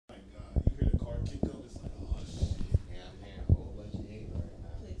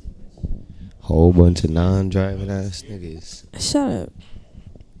Whole bunch of non-driving ass niggas. Shut up.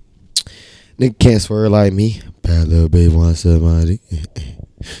 Nigga can't swear like me. Bad little baby wants somebody.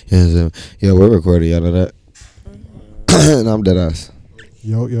 Yo, we're recording. Y'all know that? And I'm dead ass.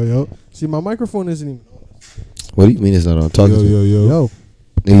 Yo. See, my microphone isn't even on. What do you mean it's not on? Talking to you. Yo.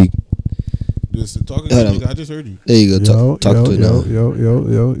 Nigga, Just talking to you, nigga. I just heard you. there you go. Talk to it now. Yo. Is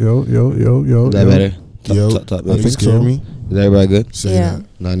that better? Talk, I think Scared so. me. Is everybody good? Say Yeah. that.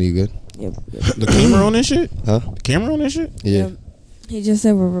 None, you good? Yep. The camera on this shit? Huh? The camera on this shit? Yeah. Yep. He just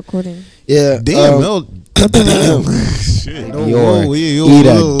said we're recording. Yeah. Damn, Mel. Shit. Eat a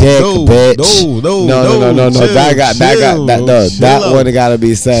dick, bitch. No. That one gotta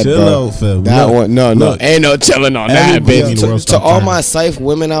be said, chill bro. out, fam. That Look, one, no. look. Ain't no chilling on that, Everybody bitch. To all my Cyphe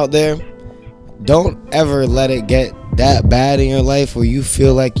women out there, don't ever let it get that bad in your life where you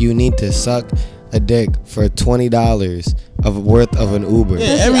feel like you need to suck a dick for $20 of worth of an Uber.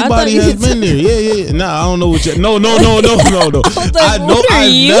 Yeah, everybody has been there. Yeah. Nah, I don't know what you. No. I've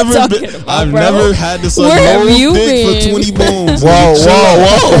never had to suck no dick for 20 bones. Whoa.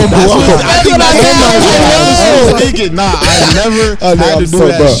 Nah, I never had to do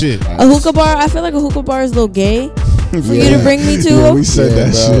that shit. A hookah bar? I feel like a hookah bar is a little gay for you to bring me to. Yeah, we said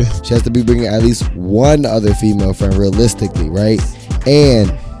that bro. shit. She has to be bringing at least one other female friend, realistically, right?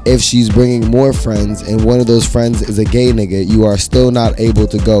 And if she's bringing more friends and one of those friends is a gay nigga, you are still not able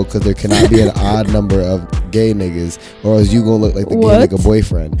to go because there cannot be an odd number of gay niggas, or else you gonna look like the gay nigga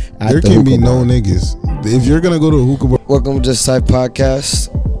boyfriend. There can be no niggas. If you're gonna go to a hookah bar. Welcome to Cyphe Podcast.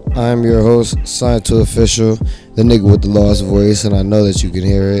 I'm your host, signed to official, the nigga with the lost voice, and I know that you can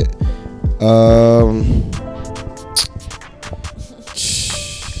hear it.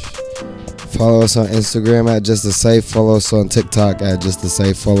 Follow us on Instagram at Just The Cyphe. Follow us on TikTok at Just The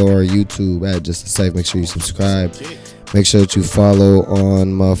Cyphe. Follow our YouTube at Just The Cyphe. Make sure you subscribe. Make sure that you follow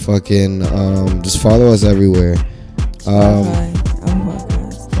on motherfucking. Just follow us everywhere. Follow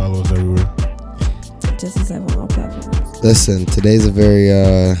us everywhere. Just as on all platforms. Listen, today's a very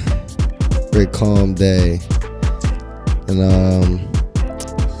very calm day, and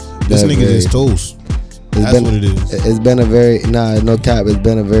This nigga is toast. That's what it is. It's been a very no cap. It's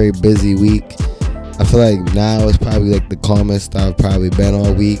been a very busy week. I feel like now it's probably like the calmest I've probably been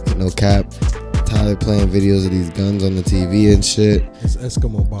all week. No cap. Tyler playing videos of these guns on the TV and shit. It's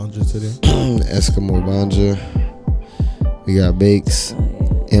Eskimo Banja today. Eskimo Banja. We got Bakes,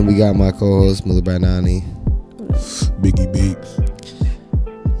 and we got my co-host Mother Banani. Biggie Bakes.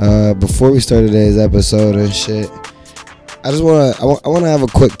 Before we start today's episode and shit, I wanna have a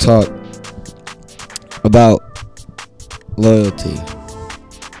quick talk about loyalty.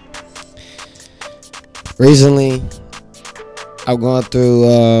 Recently, I've gone through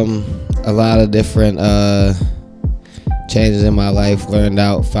a lot of different changes in my life, found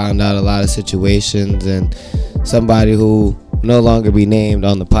out a lot of situations, and somebody who no longer be named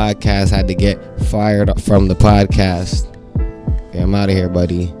on the podcast had to get fired from the podcast. Yeah, I'm out of here,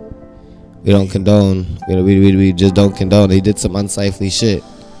 buddy. We don't condone. We just don't condone. They did some unsightly shit.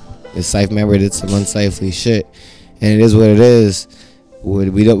 This Cyphe member did some unsightly shit, and it is what it is.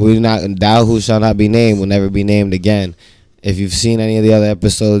 We're not. Thou who shall not be named will never be named again. If you've seen any of the other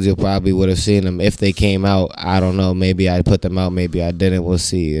episodes, you probably would have seen them. If they came out, I don't know. Maybe I put them out. Maybe I didn't. We'll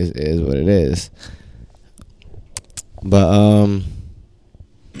see. It is what it is. But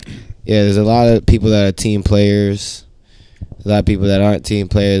yeah, there's a lot of people that are team players. A lot of people that aren't team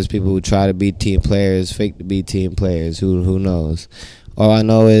players. People who try to be team players, fake to be team players. Who knows? All I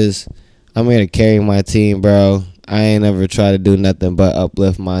know is I'm here to carry my team, bro. I ain't ever try to do nothing but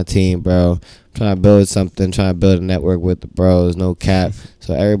uplift my team, bro. I'm trying to build something, trying to build a network with the bros, no cap.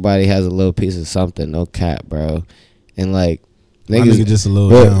 So everybody has a little piece of something, no cap, bro. And like, niggas just a little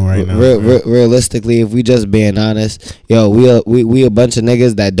down right now. Realistically, if we just being honest, yo, we a bunch of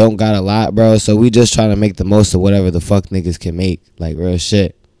niggas that don't got a lot, bro. So we just trying to make the most of whatever the fuck niggas can make, like real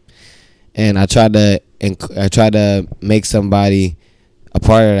shit. And I tried to make somebody a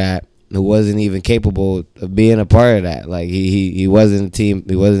part of that who wasn't even capable of being a part of that. Like he wasn't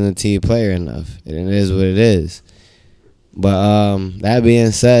a team player enough, and it is what it is. But that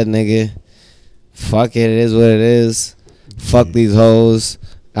being said, nigga, fuck it, it is what it is. Fuck these hoes.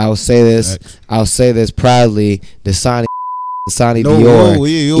 I'll say this proudly. The Sonny Dior,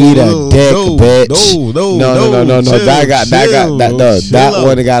 eat a dick, bitch. No. That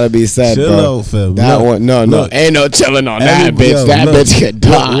one gotta be said, bro. That one, no. Ain't no chilling on that bitch. That bitch could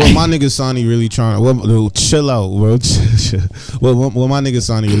die. What my nigga Sonny really trying to chill out, bro. What my nigga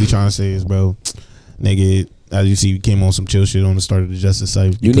Sonny really trying to say is, bro, nigga, as you see, we came on some chill shit on the start of the Justice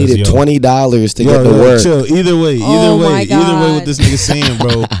Cyphe. You needed $20 to get to work. Chill. Either way, what this nigga saying,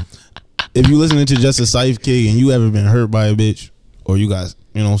 bro. if you listening to Just a Cyphe, kid, and you ever been hurt by a bitch, or you got,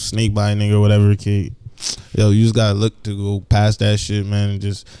 snaked by a nigga or whatever, kid, yo, you just gotta look to go past that shit, man, and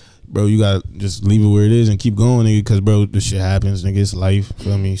just, bro, you gotta just leave it where it is and keep going, nigga, because, bro, this shit happens, nigga, it's life,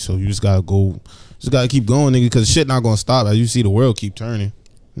 feel me? So you just gotta keep going, nigga, because shit not gonna stop as you see the world keep turning,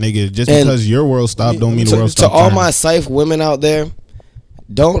 nigga. Just And because your world stopped don't mean the world to stopped all turning. my Cyphe women out there,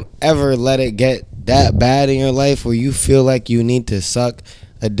 don't ever let it get that bad in your life where you feel like you need to suck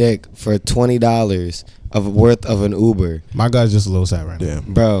a dick for $20 of worth of an Uber. My guy's just a little sad right now.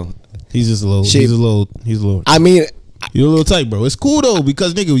 Damn. Bro, He's just a little. Shit. He's a little. I mean, You're a little tight, bro. It's cool though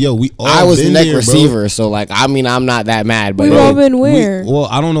because nigga, yo, we all I was been neck there, receiver, bro. so like, I mean, I'm not that mad, but We've all been where? Well,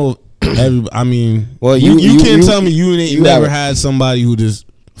 I don't know. I mean, Well, you you can't tell me you never haven't. had somebody who just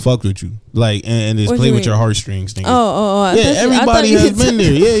fucked with you, like, and just What play you with mean? your heartstrings, nigga. Oh. I Yeah, thought you- I thought everybody you has been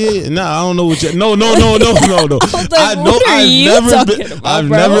there. Yeah. Nah, I don't know what you. No. I was like, what are you talking about, I've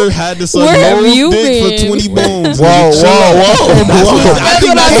bro? never had to suck Where have no you dick for been? 20 bones. Whoa. I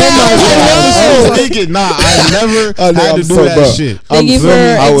think what I that's said. what I was thinking. Nah, I never Oh, no, had I'm to do so that bro. shit. Thank you for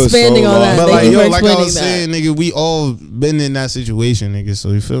I was expanding so on that. lost. But Thank you for like I explaining was that. saying, nigga, we all been in that situation, nigga. So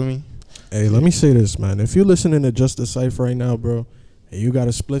you feel me? Hey, let me say this, man. If you're listening to Just a Cyphe right now, bro, and you got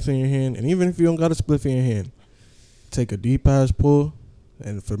a spliff in your hand, and even if you don't got a spliff in your hand, take a deep ass pull.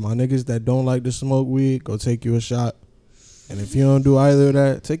 And for my niggas that don't like to smoke weed, go take you a shot. And if you don't do either of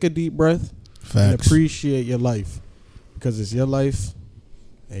that, take a deep breath and Facts. appreciate your life, because it's your life,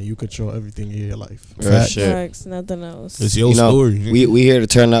 and you control everything in your life. For Facts. sure. Facts, nothing else. It's your story. We here to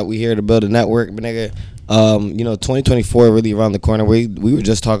turn up. We here to build a network, nigga. 2024 really around the corner. We were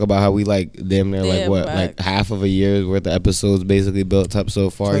just talking about how we like damn near like what, back. like half of a year's worth of episodes basically built up so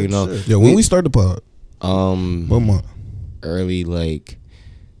far. Type You know, shit. Yo, when we start the pod, what month? early, like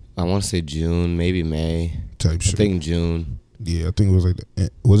I want to say June, maybe May. Type I shit. think June. Yeah, I think it was like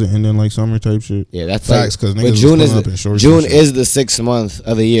was it ending like summer type shit? Yeah, that's Facts, like. 'cause niggas But was June pulling is up in shorts June and shit. is the 6th month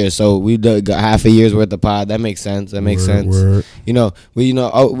of the year, so we got half a year's worth of pod. That makes sense. That makes sense. Word. You know, we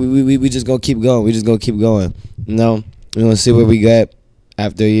just gonna keep going. We just gonna keep going. You know, we gonna see where we get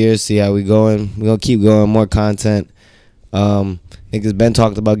after a year. See how we going. We gonna keep going. More content. Niggas been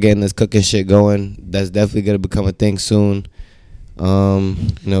talked about getting this cooking shit going. That's definitely gonna become a thing soon.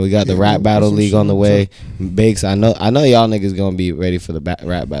 We got the rap battle some league shit on the on way. Bakes, I know y'all niggas gonna be ready for the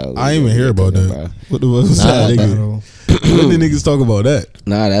rap battle. I ain't even hear about Cooking, that. What the fuck was Nah, that, nigga? Battle, When did niggas talk about that?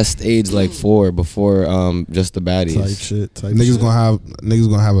 Nah, that's stage like 4 before just the type baddies. shit. Type Niggas shit.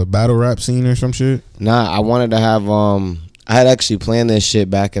 gonna have a battle rap scene or some shit. Nah, I wanted to have I had actually planned this shit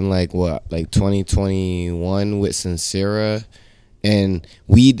back in like 2021 with Sincera, and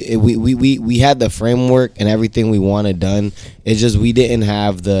we had the framework and everything we wanted done. It's just we didn't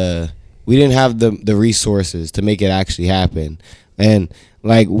have the resources to make it actually happen. And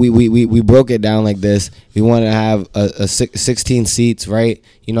like we broke it down like this. We wanted to have a 16 seats, right?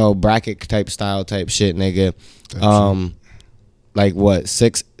 You know, bracket type style type shit, nigga. Like what,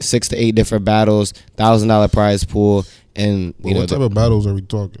 6 to 8 different battles, $1,000 prize pool, and you know What type of battles are we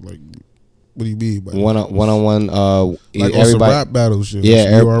talking? Like, what do you mean by one-on-one. like on some Everybody, rap battle shit?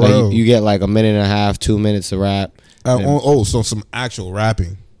 yeah, some URL. like you get like a minute and a half, 2 minutes to rap. So some actual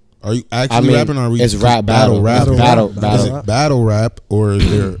rapping. Are you actually rapping, or are we it's just rap battle, rap? battle. Is it battle rap, or is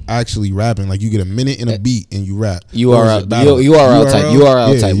there actually rapping? Like you get a minute and a beat and you rap. URL type. Yeah, We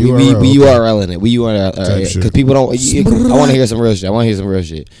URL in it. We URL Type shit. because people don't. I want to hear some real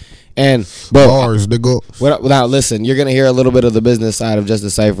shit. And bro, Bars, nigga. now listen, you're gonna hear a little bit of the business side of Just a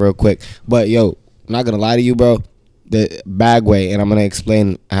Cyphe real quick. But yo, I'm not gonna lie to you, bro. The Bagway, and I'm gonna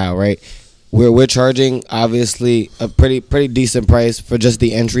explain how. Right, we're charging obviously a pretty decent price for just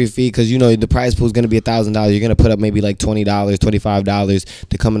the entry fee, because you know the prize pool is gonna be $1,000. You're gonna put up maybe like $20, $25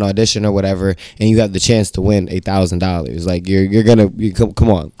 to come and audition or whatever, and you have the chance to win $1,000. Like you're gonna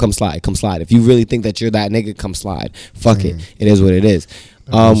come slide. If you really think that you're that nigga, come slide. Fuck it. It is what it is.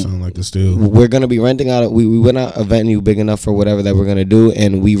 Sound like a steal. We're gonna be renting out. We went out a venue big enough for whatever that we're gonna do,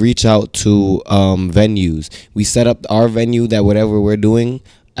 and we reach out to venues. We set up our venue that whatever we're doing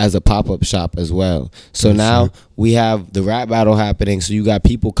as a pop-up shop as well. So now we have the rap battle happening. So you got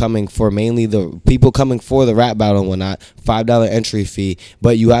people coming for the rap battle and whatnot. $5 entry fee,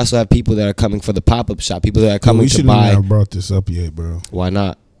 but you also have people that are coming for the pop-up shop. People that are coming we to shouldn't buy. even have brought this up yet, bro. Why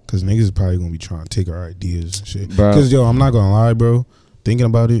not, Because niggas is probably gonna be trying to take our ideas and shit. bro? Because yo, I'm not gonna lie, bro. Thinking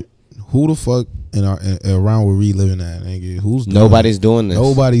about it, who the fuck around where we living at, nigga? Who's doing Nobody's doing this.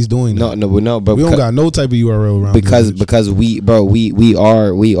 Nobody's doing that. No, but we don't got no type of URL around because we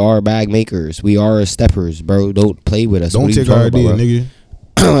are bag makers. We are steppers, bro. Don't play with us. Don't What are you take our talking idea, about, nigga.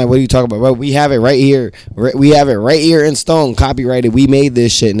 Like, what are you talking about, bro? We have it right here. We have it right here in stone, copyrighted. We made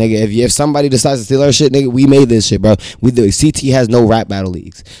this shit, nigga. If somebody decides to steal our shit, nigga, we made this shit, bro. CT has no rap battle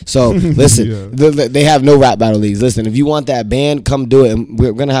leagues. So listen, they have no rap battle leagues. Listen, if you want that band, come do it. And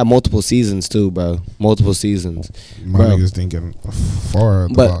we're gonna have multiple seasons too, bro. Multiple seasons. My bro. niggas thinking far out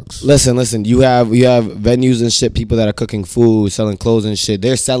the box. Listen. You have venues and shit. People that are cooking food, selling clothes and shit.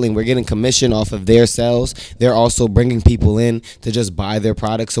 They're selling. We're getting commission off of their sales. They're also bringing people in to just buy their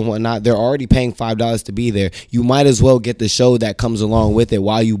products and whatnot. They're already paying $5 to be there. You might as well get the show that comes along with it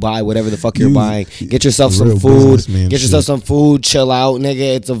while you buy whatever the fuck you're buying. Get yourself some food. Get yourself some food. Chill out,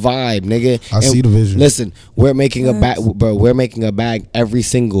 nigga. It's a vibe, nigga. I see the vision. Listen, we're making a bag, bro. We're making a bag every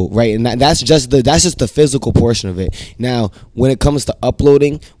single right, and that's just the physical portion of it. Now, when it comes to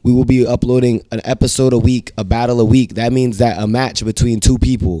uploading, we will be uploading an episode a week, a battle a week. That means that a match between two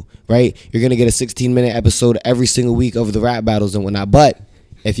people, right? You're gonna get a 16-minute episode every single week of the rap battles and whatnot. But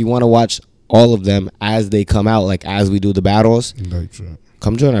if you want to watch all of them as they come out, like as we do the battles,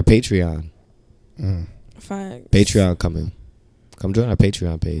 come join our Patreon. Facts. Patreon coming. Come join our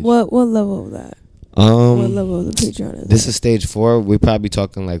Patreon page. What level of that? What level of the Patreon is This that? is stage 4. We probably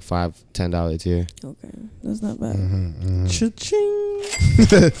talking like $5-10 tier. Okay, that's not bad. Cha-ching.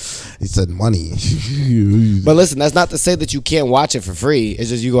 He said money. But listen, that's not to say that you can't watch it for free. It's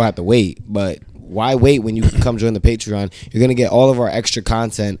just you're gonna have to wait. But why wait when you can come join the Patreon? You're gonna get all of our extra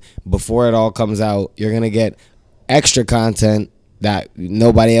content before it all comes out. You're gonna get extra content that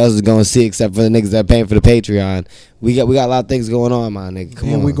nobody else is gonna see except for the niggas that paying for the Patreon. We got a lot of things going on, my nigga.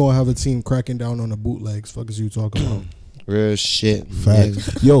 Come on. We gonna have a team cracking down on the bootlegs. Fuck is you talking about? Real shit.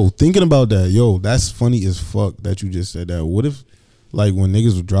 Fact. Yo, thinking about that, yo, that's funny as fuck that you just said that. What if, like, when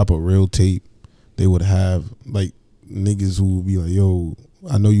niggas would drop a real tape, they would have, like, niggas who would be like, yo,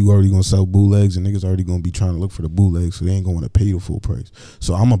 I know you already gonna sell bootlegs, and niggas already gonna be trying to look for the bootlegs, so they ain't gonna pay the full price.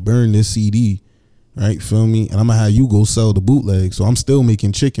 So I'm gonna burn this CD, right? Feel me? And I'm gonna have you go sell the bootlegs. So I'm still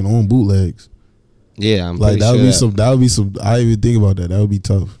making chicken on bootlegs. Yeah, I'm like that sure would be some. That would be some. I didn't even think about that. That would be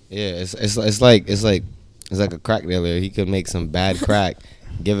tough. Yeah, it's like a crack dealer. He could make some bad crack,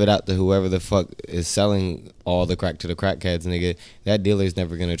 give it out to whoever the fuck is selling all the crack to the crackheads, nigga. That dealer's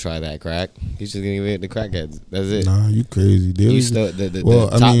never gonna try that crack. He's just gonna give it to crackheads. That's it. Nah, you crazy. You still, the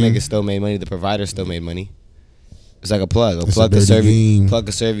top nigga still made money. The provider still made money. It's like a plug. A plug could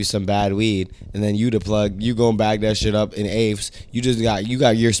serve you some bad weed, and then you the plug. You gonna bag that shit up in apes. You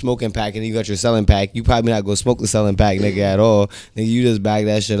got your smoking pack and you got your selling pack. You probably not gonna smoke the selling pack, nigga, at all. Nigga, you just bag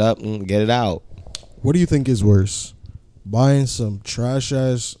that shit up and get it out. What do you think is worse? Buying some trash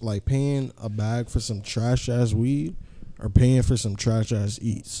ass, like paying a bag for some trash ass weed, or paying for some trash ass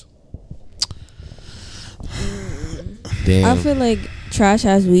eats? Damn. I feel like trash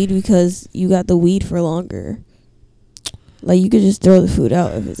ass weed because you got the weed for longer. Like, you could just throw the food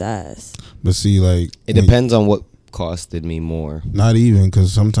out if it's ass. But see, like, it depends on what costed me more. Not even,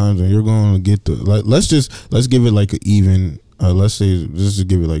 because sometimes when you're going to get the, like, let's give it like an even. Let's say just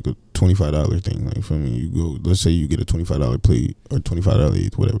give it like a $25 thing. Like, for me, you go. Let's say you get a $25 plate or $25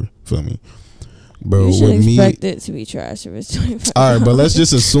 eighth, whatever. Feel me, bro? You should with expect me, it to be trash if it's $25. all right, but let's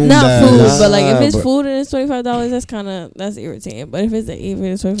just assume not that food, but like if it's food and it's $25, that's irritating. But if it's even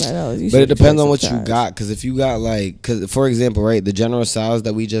 $25, you should. But it depends on what trash. you got, because if you got like, because for example, right, the General Tso's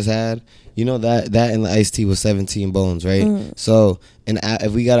that we just had, you know that and the iced tea was 17 bones, right? So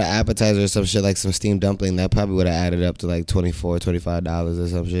if we got an appetizer or some shit like some steamed dumpling, that probably would have added up to like $24-$25 or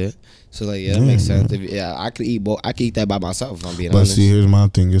some shit. So like, yeah, that makes sense. I could eat I could eat that by myself if I'm being honest. But see, here's my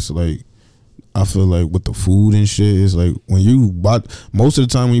thing. It's like, I feel like with the food and shit, it's like when you most of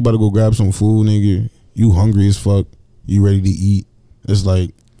the time when you about to go grab some food, nigga, you hungry as fuck, you ready to eat. It's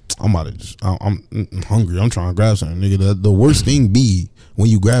like, I'm hungry. I'm trying to grab something, nigga. The worst thing be when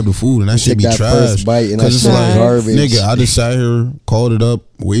you grab the food and that shit be that trash. First bite and that it's shit like, garbage. nigga, I just sat here, called it up,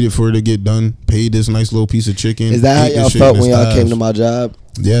 waited for it to get done, paid this nice little piece of chicken. Is that how y'all felt when y'all came to my job?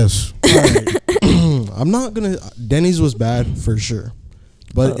 Yes. I'm not gonna. Denny's was bad for sure,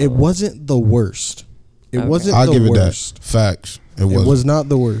 but it wasn't the worst. It wasn't I'll the give worst. it that. Facts. It was not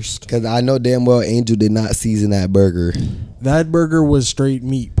the worst. Because I know damn well Angel did not season that burger. That burger was straight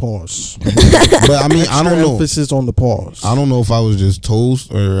meat. Pause. But I mean, I don't know. Emphasis on the pause. I don't know if I was just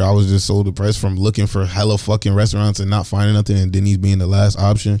toast or I was just so depressed from looking for hella fucking restaurants and not finding nothing, and Denny's being the last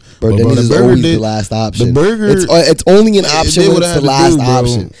option. Bro, Denny's is always the last option. The burger, it's only an option when it's the last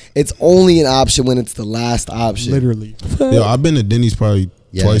option. It's only an option when it's the last option. Literally. Yo, I've been to Denny's probably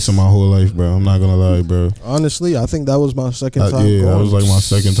twice in my whole life, bro. I'm not gonna lie, bro. Honestly, I think that was my second time. Yeah, that was like my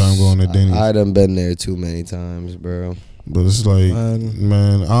second time going to Denny's. I done been there too many times, bro. But it's like,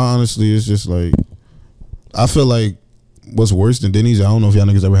 man, honestly, it's just like, I feel like what's worse than Denny's? I don't know if y'all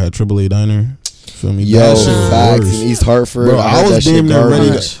niggas ever had AAA Diner. Feel me? Yo, That shit facts worse. in East Hartford. Bro, I was damn near ready.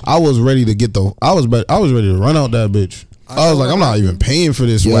 garbage. I was ready to get the. I was ready to run out that bitch. I was like, I'm not even paying for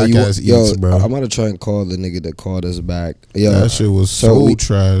this whack ass eats, bro. I'm gonna try and call the nigga that called us back. Yo, That shit was so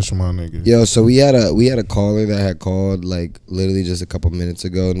trash, my nigga. Yo, so we had a caller that had called like literally just a couple minutes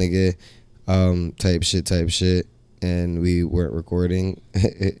ago, nigga. Type shit, and we weren't recording,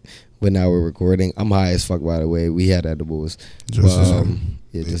 but now we're recording. I'm high as fuck, by the way. We had edibles. Just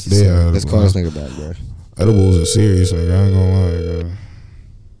Let's call this nigga back, bro. Edibles are serious, nigga. I ain't gonna lie, bro.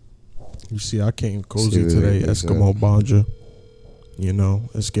 You see, I came cozy today. Eskimo Banja. You know,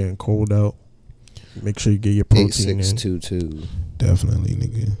 it's getting cold out. Make sure you get your protein in. 8622. Definitely,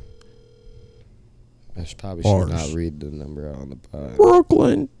 nigga. I probably should not read the number out on the pod.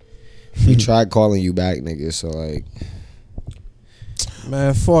 Brooklyn. He tried calling you back, nigga. So like,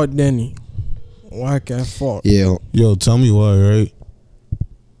 man, fuck Denny. Whack ass fuck. yeah. Yo, tell me why, right?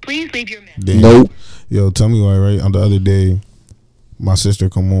 Please leave your message. Damn. Nope. Yo, tell me why, right? On the other day, my sister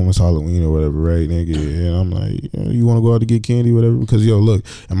come home, it's Halloween or whatever, right, nigga? And I'm like, you want to go out to get candy, whatever? Because, yo, look,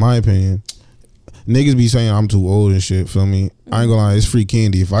 in my opinion, niggas be saying I'm too old and shit, feel me? I ain't gonna lie, it's free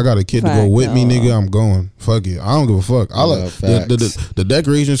candy. If I got a kid to go with me, nigga, I'm going. Fuck it. I don't give a fuck. I like the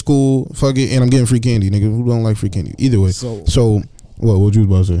decoration's cool, fuck it, and I'm getting free candy, nigga. Who don't like free candy? Either way. So what you was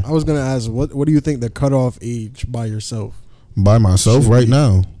about to say? I was gonna ask, what do you think the cutoff age by yourself? By myself right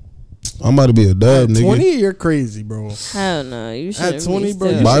now. I'm about to be a dub, nigga. 20, you're crazy, bro. Hell no, you should. At 20, bro,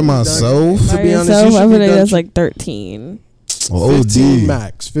 you by should be myself. done. To By be honest, yourself, you I should be think done. that's like 13. 15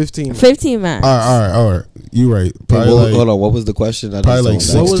 max. 15. 15 max. All right. You right. Probably like, hold on. What was the question? Probably like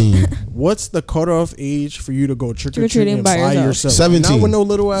 16. What's the cutoff age for you to go Trick-or-treating trick-or-treating by yourself? 17. Not with no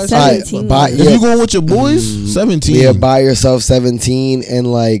little ass. 17. But If you going with your boys, 17. Yeah, by yourself 17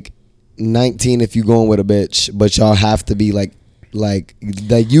 and like 19 if you going with a bitch, but y'all have to be like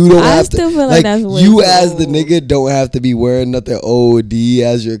you don't I have to still feel like that's way you too as the old. nigga don't have to be wearing nothing OD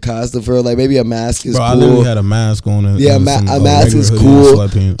as your costume for like maybe a mask is Bro, cool. I literally had a mask on. Yeah, and a some, mask is regular hoodie cool.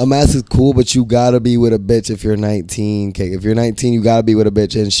 and sweatpants. A mask is cool, but you gotta be with a bitch if you're 19. Okay, if you're 19, you gotta be with a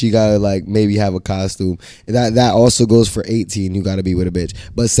bitch, and she gotta like maybe have a costume. That also goes for 18. You gotta be with a bitch,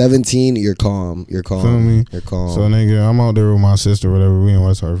 but 17, you're calm. You're calm. Feel me? You're calm. So nigga, I'm out there with my sister, whatever. We in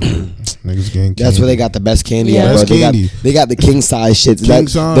West Hartford. Niggas getting candy. That's where they got the best candy. Yeah. At, bro. Best candy. They got the king size shit. King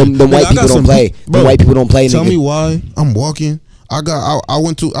size. Them Nigga, white I got people don't some play. bro, Them white people don't play. Tell nigga. me why I'm walking. I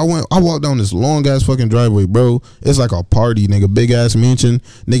walked down this long ass fucking driveway, bro. It's like a party, nigga. Big ass mansion,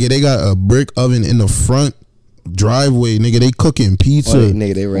 nigga. They got a brick oven in the front driveway, nigga. They cooking pizza.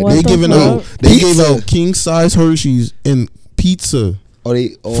 Nigga, they ready. What They the giving fuck? out. They gave Pizza. out king size Hershey's and pizza. Oh,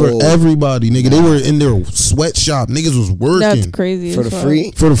 For everybody, nigga. They were in their sweatshop. Niggas was working. That's crazy. for as the fuck.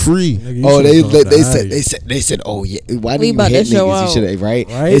 free. For the free. Nigga, you Oh, should've they said, oh yeah. Why We didn't you about to hit show niggas? out. You should have right.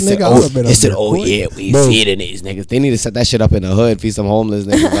 Right, They said, nigga, I oh, would've been they up said, there oh quick. yeah, we Bro. feeding these niggas. They need to set that shit up in the hood. Feed some homeless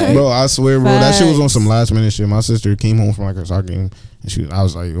niggas. Like, Bro, I swear, bro, that shit was on Facts. some last minute shit. My sister came home from like a soccer game, and I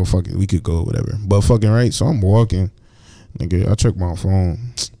was like, "Yo, fuck it, we could go, whatever." But fucking right, so I'm walking, nigga. I check my phone,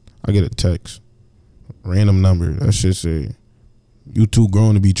 I get a text, random number. That shit say, "You too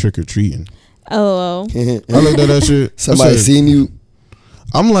grown to be trick or treating." LOL. I looked at that shit. somebody I said, seen you.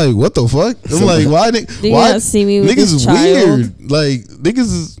 I'm like, what the fuck? I'm like, why? Do you Why not see me with niggas this is child? weird. Like niggas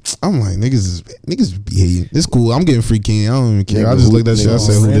is. I'm like niggas is behaving. It's cool. I'm getting free candy. I don't even care. I Nigga, just who- looked at that shit. I nigga,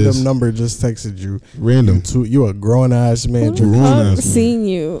 said, who Random this? number just texted you. Random. You a grown ass man. Who the Grown fuck ass seen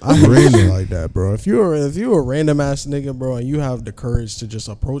you? I hate Random. shit like that, bro. If you're a random ass nigga, bro, and you have the courage to just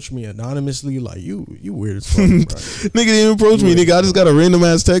approach me anonymously, like you weird as fuck, bro. Nigga didn't approach me, nigga. I just got a random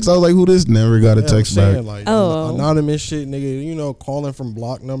ass text. I was like, who this? Never got a Yeah, text I'm saying, back. like Oh. anonymous shit, nigga. You know, calling from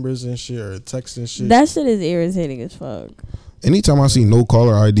block numbers and shit or texting shit. That shit is irritating as fuck. Anytime I see no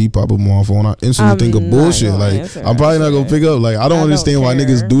caller ID pop up on my phone, I instantly I'm think of not bullshit. gonna Like, answer I'm that probably not gonna shit. pick up. Like, I don't I understand don't why care.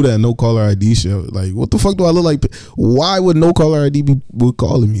 niggas do that no caller ID shit. Like, what the fuck do I look like? Why would no caller ID be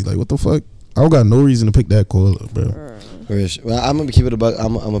calling me? Like, what the fuck? I don't got no reason to pick that call up, bro. Well, I'm gonna keep it a buck.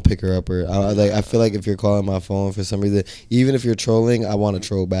 I'm gonna pick her up. I feel like if you're calling my phone for some reason, even if you're trolling, I want to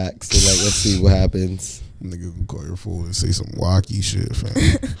troll back. So like, let's see what happens. Nigga can call your phone and say some wacky shit,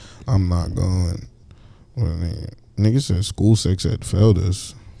 fam. I'm not going. Well, nigga said school sex ed failed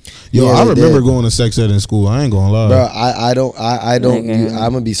us. Yo, Yeah, I they remember did. going to sex ed in school. I ain't gonna lie. Bro, I don't. Nigga.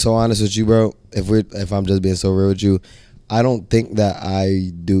 I'm gonna be so honest with you, bro. If I'm just being so real with you, I don't think that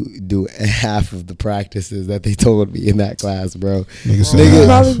I do half of the practices that they told me in that class, bro. Nigga said, Nigga, You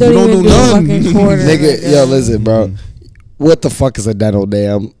probably you don't don't even do do a none. fucking quarter. Nigga, nigga. yo, listen, bro. What the fuck is a dental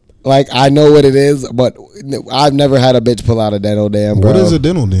dam? Like I know what it is, but I've never had a bitch pull out a dental dam, bro. What is a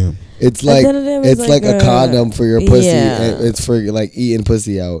dental dam? It's like dental dam is it's like a condom for your pussy. Yeah. And it's for like eating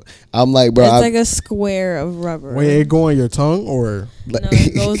pussy out. I'm like, bro. It's like a square of rubber. Wait, it go on your tongue or? No,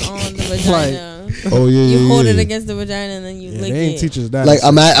 it goes on the vagina. Oh yeah, You hold yeah. it against the vagina and then you Yeah, lick they ain't it. teach us that. like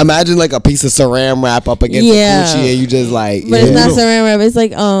imagine like a piece of saran wrap up against Yeah. the coochie and you just like. But it's yeah. not saran wrap. It's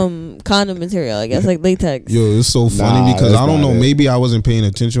like condom material. I guess like latex. Yo, it's so funny Nah, because that's I don't not know. it. Maybe I wasn't paying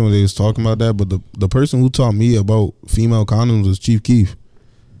attention when they was talking about that, but the person who taught me about female condoms was Chief Keef.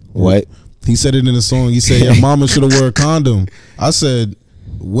 What? He said it in a song. He said, "Your mama should have wore a condom." I said,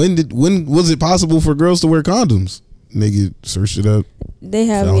 when was it possible for girls to wear condoms? Nigga, searched it up. They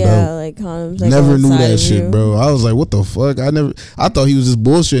have Found out. like condoms. Like, Never on knew the side that of shit, you. bro. I was like, what the fuck? I thought he was just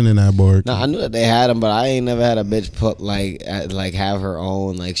bullshitting in that bar. No, I knew that they had them, but I ain't never had a bitch put like have her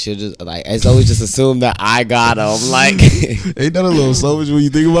own. Like she'll just like it's always just assumed that I got them. Like Ain't that a little selfish when you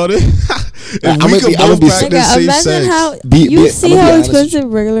think about it? If I'ma we be- could I'ma both be- practice Nigga, safe imagine sex. how Be- you be- see I'ma be how honest with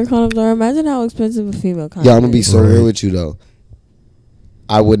expensive regular condoms are. Imagine how expensive a female condom. yo, I'm gonna be is. so Right. real with you though.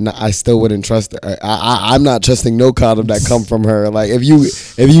 I would not. I still wouldn't trust her. I'm not trusting no condom that come from her. Like if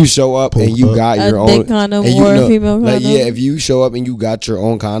you show up and you Pulled got A your own dick condom and you or a know- female like condom? yeah, if you show up and you got your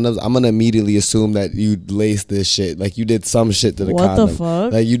own condoms, I'm gonna immediately assume that you laced this shit. Like you did some shit to the What the condom.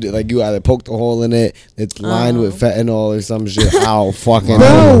 fuck? Like you did. Like you either poked a hole in it. It's lined with fentanyl or some shit. Ow, fucking. Bro,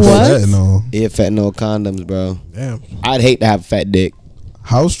 know. what? Fentanyl. Yeah, fentanyl condoms, bro. Damn. I'd hate to have fat dick.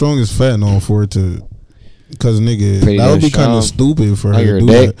 How strong is fentanyl for it to? Because nigga, Pretty that would damn be kind strong. of stupid for her On to your do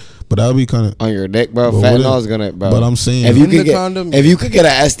dick? that. But that would be kind of. On your dick, bro. But what Fentanyl if- is gonna, bro. But I'm saying, if you In could the get, condom- if you could get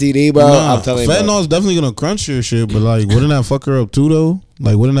an STD, bro, I'm telling you, bro. fentanyl's definitely gonna crunch your shit. But like, wouldn't that fuck her up too though?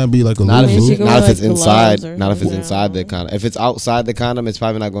 Like, wouldn't that be like a Not if, little she it's, could not wear, if it's like, inside. gloves or Not if it's something. inside the condom. If it's outside the condom, it's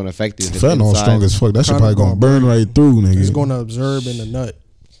probably not going to affect you. If it's fentanyl inside- strong as fuck. That shit Condom probably gonna gonna burn right through, nigga. It's gonna absorb in the nut.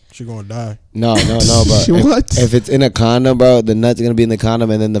 She gonna die. No, bro. What? If it's in a condom, bro, the nut's gonna be in the condom,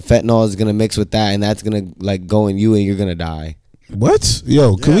 and then the fentanyl is gonna mix with that, and that's gonna like go in you, and you're gonna die. What?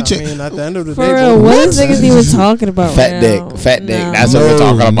 Yo, can we Yeah, check? I mean, at the end of the For day, real, both- what is niggas even talking about Fat right dick, now? fat dick. No. That's what we're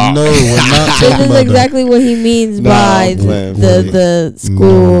talking about. No, we're not talking This is about exactly what he means Nah, by I'm playing, the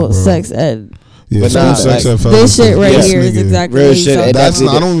school Nah, bro. sex ed. that. Yeah, But school nah, sex like, at This shit right Yes, here is nigga. exactly Real what he's shit, talking and about. That's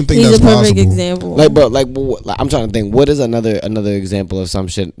not. I don't even think He's that's a perfect possible. example. Like, bro, like, I'm trying to think. What is another example of some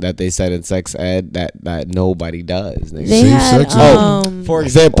shit that they said in sex ed that nobody does? Nigga? They Safe had sex? For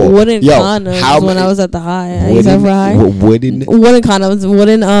example, wooden yo, condoms how when many- I was at the high. I used to have for high. wooden. Wooden condoms,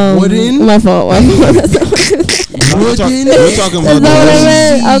 Wooden? My fault. My fault. That's We're talking about not what I the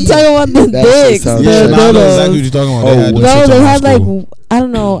meant. I'm talking about the That shit dicks. sounds- The Yeah, nah, I know dildos. exactly what you're talking about. Oh, They had them No, shits they in had high like school. I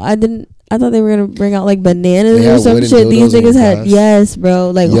don't know. I thought they were gonna bring out like bananas They or had some wooden shit. These dildos in niggas your had class? yes, bro,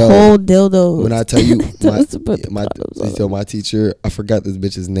 like Yo, whole dildos. When I tell you, Tell us to put the my condoms on so my teacher, I forgot this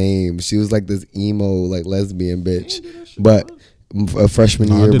bitch's name. She was like this emo, like lesbian bitch, but a freshman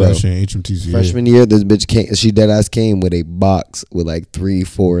Nah, I year, did bro. that shit in HMTC. Freshman year, this bitch came. She dead ass came with a box with like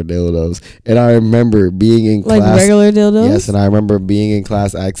 3-4 dildos, and I remember being in like class. regular dildos. Yes, and I remember being in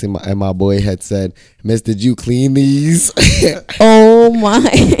class asking, and my boy had said, "Miss, did you clean these?" Oh my.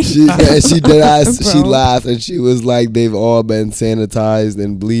 she did ask. She Bro. laughed and she was like, "They've all been sanitized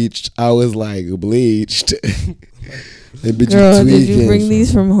and bleached." I was like, "Bleached." They bitch Girl, you did you tweaking. bring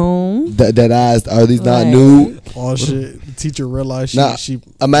these from home? That asked, "Are these not Like- new?" all shit. The teacher realized Nah, she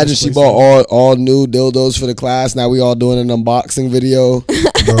Imagine she misplaced bought all new dildos for the class. Now we all doing an unboxing video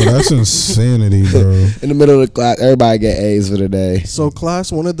Bro, that's insanity, bro. in the middle of the class. Everybody get A's for the day. So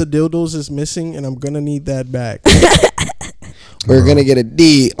class, one of the dildos is missing, and I'm gonna need that back. We're gonna get a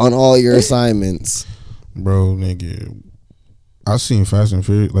D on all your assignments. Bro, nigga. I seen Fast and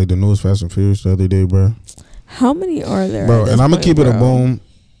Furious, like the newest Fast and Furious the other day, bro. How many are there? Bro, at this and I'm gonna point, keep it a bro? bone.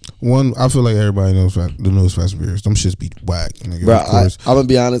 One, I feel like everybody knows the newest Fast and Furious. Them shits be whack, nigga. Bro, of course. I'm gonna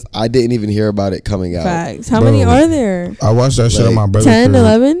be honest. I didn't even hear about it coming out. Facts. How Bro. many are there? I watched that shit Like on my brother's 10, crib.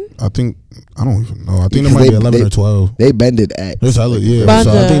 11? I think, I don't even know. I think Because there might be they- 11 or 12. They bended X. There's hella, yeah. Bunch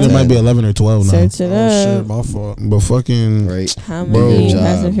So I think of- there might be 11 or 12 now. Search it Oh shit, up. my fault. But fucking, Right. How Bro. many Good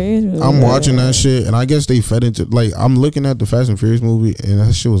Fast job. and Furious movies I'm are watching there? that shit, and I guess they fed into, like, I'm looking at the Fast and Furious movie, and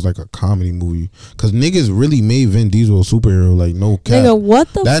that shit was like a comedy movie. Because niggas really made Vin Diesel a superhero, like, no cap. Nigga,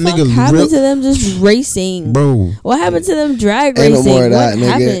 what the That fuck nigga happened real- to them just racing? Bro. What happened to them drag Ain't no racing? more of that, What nigga.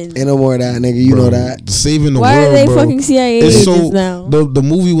 happened? Ain't no more of that, nigga. You Bro, know that. Saving the Why world, are they bro. fucking CIA It's agents so now? the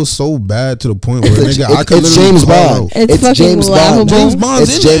movie was so bad bad to the point where It's, nigga, I could it's literally James call Bond. out. It's fucking James Bond. laughable. James Bond's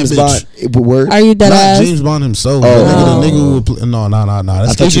It's in James that bitch. Bond. Word. Are you dead Not ass? James Bond himself. Oh. The nigga who would play, no. I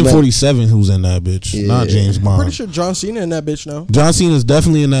That's thought you Agent meant- 47 who's in that bitch. Yeah. Not James I'm Bond. pretty sure John Cena in that bitch now. John Cena's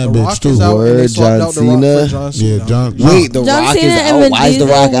definitely in that The bitch Rock too. is out and they Word, swapped John out The Rock Cena. for John Cena. Yeah, John. Wait, The John Rock Cena is and out. Vin Why is The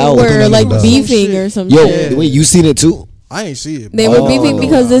Rock Diesel out? were like Some beefing shit. or some Yo, shit. wait, you seen it too? I ain't see it. They but were I beefing know-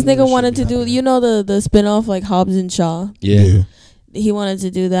 because this I knew nigga shit wanted to do, happened. you know, the spinoff like Hobbs and Shaw. Yeah. He wanted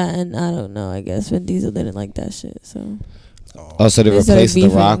to do that, and I don't know. I guess Vin Diesel didn't like that shit. So Oh, so they Instead of replaced The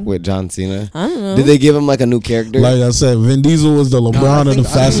beefing. Rock with John Cena. I don't know. Did they give him like a new character? Like I said, Vin Diesel was the Nah, LeBron of the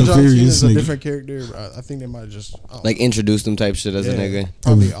Fast and John Furious Cena's a nigga. different character. I think they might just Like introduced him type shit as a nigga.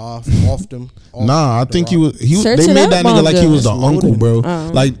 Probably off them. Nah, I think he was. Search They it made up, that nigga like he was the It's uncle, loaded. bro.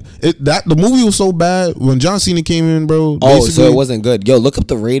 Oh. Like the movie was so bad when John Cena came in, bro. Oh, so basically, it wasn't good. Yo, look up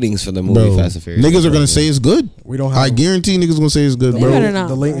the ratings for the movie bro. Fast and Furious. Niggas are gonna say it's good. We don't have. I guarantee niggas gonna say it's good, They bro. better not,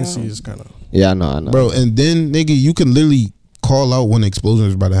 The latency bro. is kind of. Yeah, I know. Bro, and then nigga, you can literally call out when explosions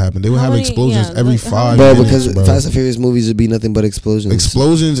is about to happen. They would How have many- explosions yeah, every like, how 5 Bro, minutes, because bro. Fast and Furious movies would be nothing but explosions.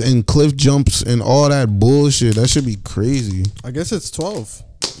 Explosions and cliff jumps and all that bullshit. That should be crazy. I guess it's 12.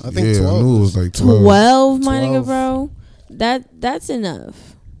 I think Yeah, 12. I knew it was like 12. 12, my nigga, 12. bro. That's enough.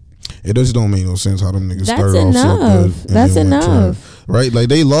 It just don't make no sense how them niggas That's started off so enough. good. and That's then went enough. trash. Right? Like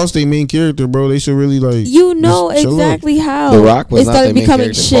they lost their main character, bro. They should really like You know just chill out. exactly how The Rock was it not started their main becoming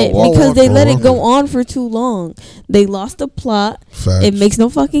character. shit Paul because they Walker. let it go on for too long. They lost the plot. Facts. It makes no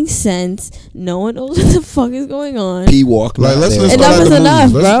fucking sense. No one knows what the fuck is going on. P Walk. Like let's there. start Enough at is the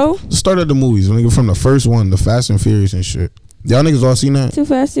enough, movies. bro. Let's start at the movies. Nigga, from the first one, the Fast and Furious and shit. Y'all niggas all seen that? Too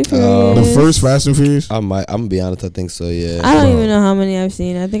Fast, Too Oh. Furious. The first Fast and Furious. I'm gonna be honest. I think so. Yeah. I don't Bro. even know how many I've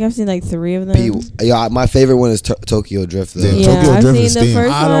seen. I think I've seen like 3 of them. Yeah, my favorite one is Tokyo Drift. Though. Yeah. Yeah, Tokyo I've Drift seen is the staying.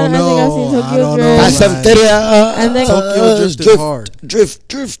 first I one. don't I think I've seen know. I Tokyo don't Drift. know. Fast and Furious. And then- Tokyo Drift is hard. Drift.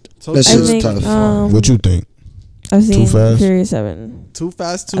 Tokyo That I shit's think tough. What you think? I've seen Fast? Furious 7. Too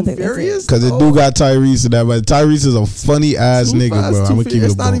Fast, I Too think that's Furious. Because it do got Tyrese in that, but Tyrese is a funny ass Too nigga, Fast, bro. Too I'm gonna Furious. keep it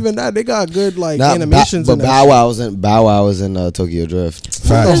It's a not bone. even that. They got good like Not animations. but in that Bow Wow was in Tokyo Drift. Who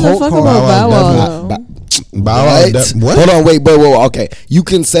Facts. gives a Hulk fuck Hogan. about Bow Wow? Ba- Bow Wow, What? what? Hold on, wait, whoa. Okay, you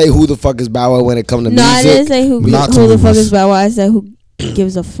can say who the fuck is Bow Wow when it comes to No, I didn't music, say Not who the fuck movies. is Bow Wow. I said who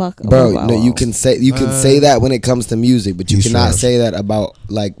gives a fuck bro. about Bow No, Wow. you can say that when it comes to music, but you He's cannot trash. say that about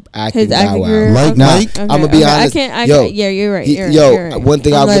like acting. His Bow acting Wow. career. Like okay, Mike? okay, I'ma be okay. honest. I Yo, can't. Yeah, you're right. You're right. One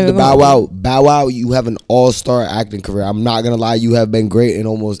thing I'm I'll not give to even Bow gonna Wow. lie. Bow Wow, you have an all-star acting career. I'm not gonna lie, you have been great in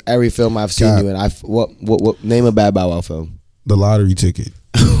almost every film I've seen God. you in. What name a bad Bow Wow film? The lottery ticket.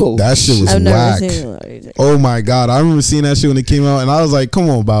 That shit was I've never whack. seen it. Like, Oh my god, I remember seeing that shit when it came out, and I was like, "Come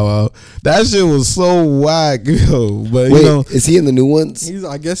on, Bow Wow, that shit was so whack, yo." But Wait, you know, is he in the new ones?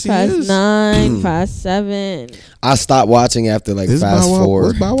 I guess he Fast is. 9, Fast 7. I stopped watching after like is Fast Bow Wow? 4.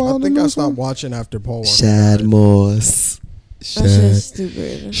 Was Bow Wow I in the think I new stopped one? watching after Paul Walker. Shad died. Moss. That's just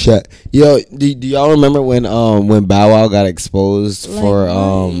stupid. Shut. Yo, do y'all remember when Bow Wow got exposed Like for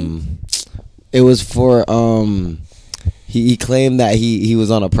what? it was for he claimed that he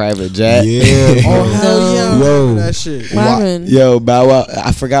was on a private jet. Yeah, Oh bro. hell yeah! I Yo. remember that shit. What happened? Yo, Bow Wow,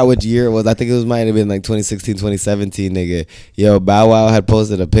 I forgot which year it was. I think it might have been like 2016, 2017, nigga. Yo, Bow Wow had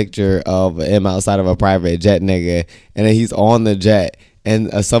posted a picture of him outside of a private jet, nigga. And then he's on the jet.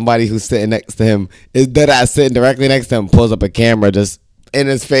 And somebody who's sitting next to him is dead ass sitting directly next to him, pulls up a camera just in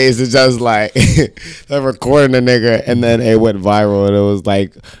his face. It's just like they're recording the nigga, and then it went viral. And it was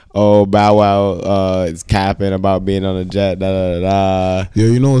like, oh, Bow Wow is capping about being on a jet. Da da da. Yo,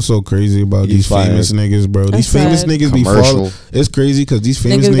 you know what's so crazy about He's these famous fired. niggas, bro? These That's famous sad. niggas be Commercial. fall. It's crazy because these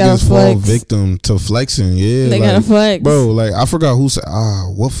famous Niggas gotta niggas fall flex. victim to flexing. Yeah, They gotta flex. bro. Like I forgot who said.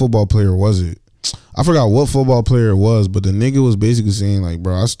 What football player was it? I forgot what football player it was, but the nigga was basically saying like,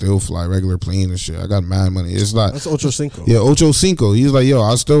 bro, I still fly regular planes and shit. I got mad money. It's like That's Ocho Cinco. yeah, Ocho Cinco. He's like, yo,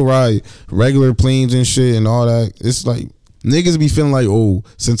 I still ride regular planes and shit and all that. It's like niggas be feeling like, oh,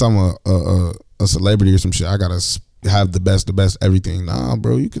 since I'm a celebrity or some shit, I gotta have the best everything. Nah,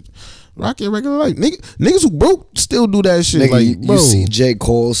 bro, you could rock your regular life. Niggas who broke still do that shit. Nigga, Like, bro, you see J.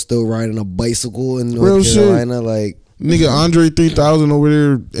 Cole still riding a bicycle in Real North shit. Carolina, like. nigga Andre 3000 over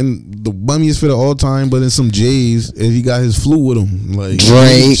there in the bummiest fit of all time, but in some J's, and he got his flu with him. Like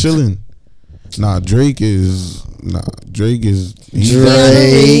Drake. chilling. Drake is he's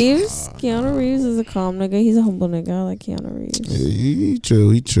Drake. Keanu Reeves is a calm nigga. He's a humble nigga. I like Keanu Reeves. Yeah, he chill.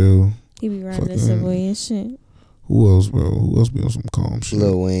 He chill. He be riding the Fucking- subway and shit. Who else, bro? Who else be on some calm shit?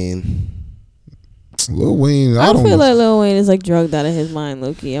 Lil Wayne. Lil Wayne. I I don't feel like Lil Wayne is like drugged out of his mind,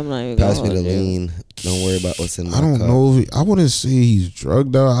 Loki. I'm not even Pass gonna me the hold you. lean. Don't worry about what's in my I don't cup. know. I wouldn't say he's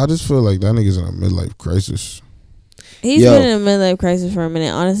drugged out. I just feel like that nigga's in a midlife crisis. He's Yo. been in a midlife crisis for a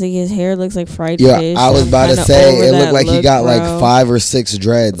minute. Honestly, his hair looks like fried Yeah, fish. I was I'm about to kinda say over it that looked like he look, got like bro. 5 or 6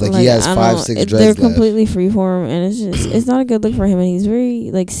 dreads. Like he has I 5, don't- 6 They're dreads left. completely freeform, and it's not a good look for him. And he's very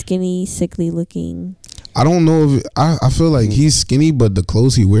like skinny, sickly looking. I don't know if I feel like he's skinny, but the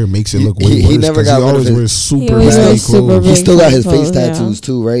clothes he wear makes it look way He worse. never 'cause got he rid of always his- wears super always baggy wears super clothes. He big still got his face clothes, yeah. tattoos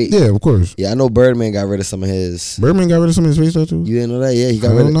too, right? Yeah, of course. Yeah, I know Birdman got rid of some of his. Birdman got rid of some of his face tattoos. You didn't know that? Yeah, he got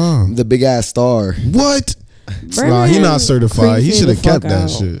Hell rid of nah. the big ass star. What? Nah, he Birdman not certified. He creeps should me have the kept fuck that out.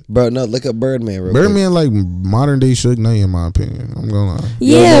 shit. Bro, no, look at Birdman real quick. Birdman like modern day Suge Knight in my opinion. I'm gonna lie.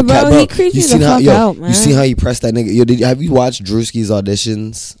 Yeah, no bro, cap, he creeps me the seen how, fuck out, man. You seen how he pressed that nigga? Yo, have you watched Drewski's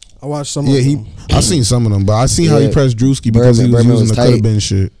auditions? I watched some. Yeah, of he. them. I seen some of them, but I seen how he Yeah. pressed Drewski because he was Birdman using was the coulda tight. been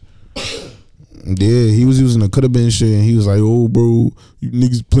shit. Yeah, he was using the coulda been shit, and he was like, "Oh, bro, you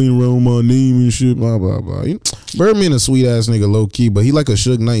niggas playing around with my name and shit." Blah blah blah. You know, Birdman a sweet ass nigga, low key, but he like a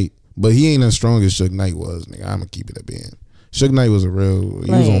Suge Knight, but he ain't as strong as Suge Knight was. Nigga, I'ma keep it a band. Suge Knight was a real.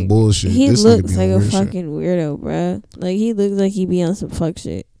 He was on bullshit. He This looks nigga be like on a weird shit. fucking weirdo, bro. Like he looks like he be on some fuck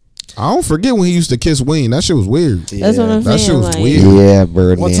shit. I don't forget when he used to kiss Wayne. That shit was weird. That's what I'm That shit saying. was Like, weird. Yeah,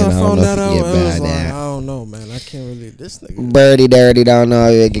 Birdman. Once I found that out, get I was by like, that. I don't know, man. I can't really. This nigga. Birdie dirty don't know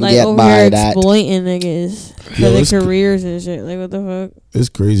you can like get over by here that. exploiting niggas for Yo, their it's careers and shit. Like what the fuck? It's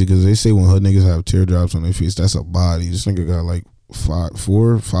crazy because they say when hood niggas have teardrops on their face, that's a body. This nigga got like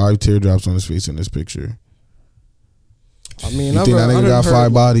 5 teardrops on his face in this picture. I mean, You think that nigga got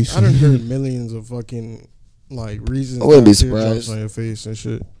 5 bodies? I done heard millions of fucking like reasons. I wouldn't to be have teardrops surprised. on your face and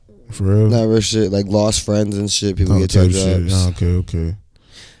shit. For real? Never shit like lost friends and shit. People Oh, get type teardrops. shit. Yeah, okay.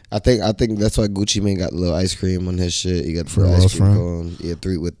 I think that's why Gucci Mane got a little ice cream on his shit. He got For a the ice lost cream friend? going. Yeah,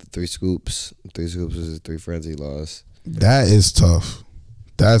 3 with the 3 scoops. 3 scoops was his 3 friends he lost. That is tough.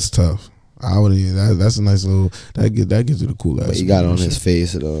 That's tough. I would. That's a nice little. That gives it a cool ass. But he got it on his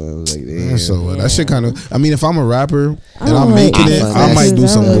face and all. I was like, damn. Yeah, so that shit kind of. I mean, if I'm a rapper and don't I'm like making it, that. I might do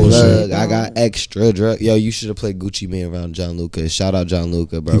some That was bullshit. Drug. I got extra drug. Yo, you should have played Gucci Mane around John Luca. Shout out John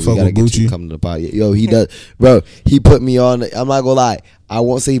Luca, bro. You We fuck gotta with get you Gucci? to come to the party. Yo, he does, bro. He put me on. I'm not gonna lie. I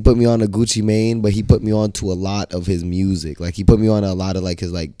won't say he put me on a Gucci Mane, but he put me on to a lot of his music. Like he put me on a lot of like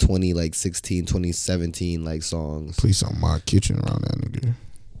his like 2016, 2017 like songs. Please, something my kitchen around that nigga.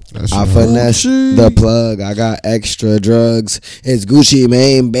 That shit I hard. finesse the plug. I got extra drugs. It's Gucci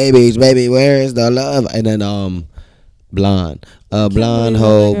Mane, baby, where is the love? And then blonde, blonde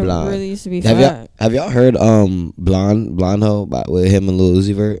hoe, blonde. Really used to be Have y'all heard blonde hoe with him and Lil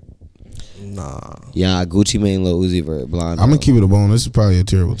Uzi Vert? Nah. Yeah, Gucci Mane, Lil Uzi Vert, blonde. I'm hoe. gonna keep it a bone. This is probably a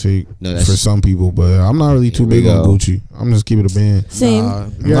terrible take No, that's for some people, but I'm not really too Here we big on go. Gucci. I'm just keep it a band. Same. Nah.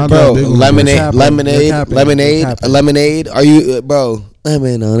 I'm You're not Bro, that big on lemonade, You're capping. lemonade, You're capping. lemonade, You're capping. lemonade. Are you, bro?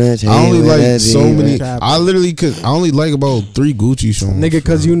 Lemon on that chain. I only with like that so jean, many. Cap. I literally could. I only like about 3 Gucci songs. Nigga,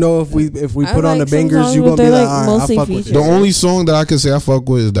 because you know if we I put on the like some bangers, songs, you but gonna be they're, like, like, alright, I mostly fuck with features. The this. only song that I can say I fuck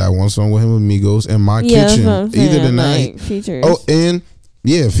with is that one song with him with Migos and My Yeah, that's Kitchen. what I'm saying. Either the Like, night. features. Oh, and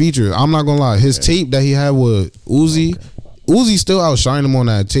yeah, feature. I'm not gonna lie. His tape that he had with Uzi. Uzi still outshined him on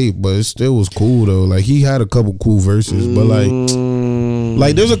that tape, but it still was cool though. Like he had a couple cool verses, but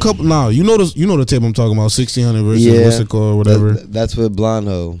like there's a couple. Nah, you know the tape I'm talking about. 1600 verses. Yeah. What's it called? Or whatever. That's with blonde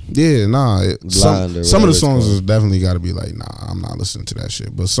hoe. Yeah, nah. Blonde or Some of whatever the it's songs called. is definitely got to be like, nah, I'm not listening to that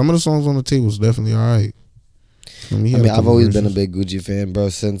shit. But some of the songs on the tape was definitely all right. I mean, I've always been a big Gucci fan, bro.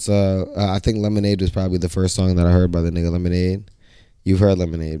 Since I think Lemonade was probably the first song that I heard by the nigga Lemonade. You've heard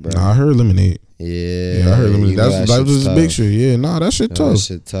Lemonade, bro? Nah, I heard Lemonade. Yeah, I heard Lemonade. you know That shit's was his tough. big shit. Yeah, nah, that shit No, tough. that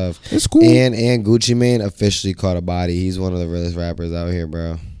shit tough. It's cool. And Gucci Mane officially caught a body. He's one of the realest rappers out here,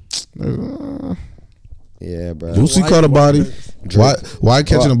 bro. Yeah, bro. Lucy Why caught a you body. want Why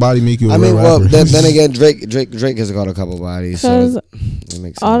catching a body make you a I real mean, well, rapper? then again, Drake has caught a couple bodies, so Because it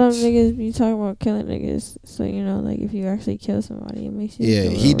makes all them sense. niggas be talking about killing niggas. So, you know, like, if you actually kill somebody, it makes you Yeah, a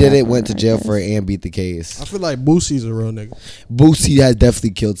he real did it, rapper, went to I jail guess. for it, and beat the case. I feel like Boosie's a real nigga. Boosie has definitely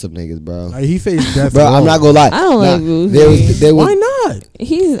killed some niggas, bro. Like he faced death. Bro, row. I'm not gonna lie. I don't like Boosie. There was, Why not?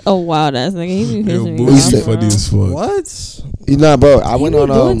 He's a wild ass nigga. He be Yo, pissing me Boosie off, bro. funny as fuck. What? nah, bro. I He went be on.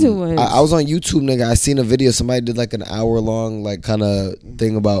 doing too much. I was on YouTube, nigga. I seen a video. Somebody did like an hour long, like kind of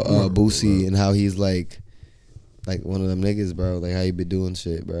thing about Boosie and how he's like one of them niggas, bro. Like how he be doing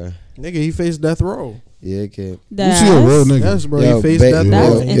shit, bro. Nigga, he faced death row. Yeah, kid. That's Boosie a real nigga. Yes, bro. Yo, he faced Ba- death That's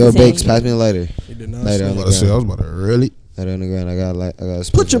row. insane. yo, Bakes, pass me a lighter. He did not Later say on I the was about to really. Lighter on the ground. I got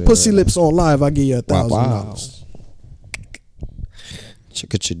a Put your split pussy right lips on live. I give you $1,000. Wow.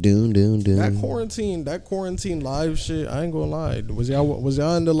 Chicka-cha-doon, doon, doon. That quarantine live shit. I ain't gonna lie. Was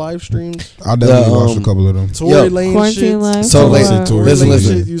y'all in the live streams? I definitely watched a um, couple of them. Tory Lane Quarantine shit. live. So, like, Tory listen, Lane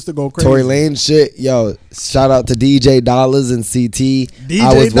listen. shit used to go crazy. Tory Lane shit, yo. Shout out to DJ Dollars and CT.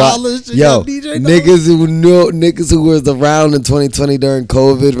 DJ Dollars, yo, DJ niggas who was around in 2020 during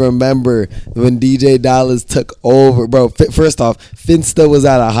COVID. Remember when DJ Dollars took over, bro? First off, Finsta was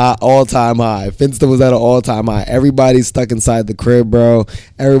at a all-time high. Everybody stuck inside the crib, bro.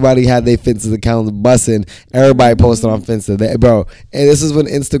 Everybody had their Finsta accounts bussing. Everybody posted on Finsta, bro. And this is when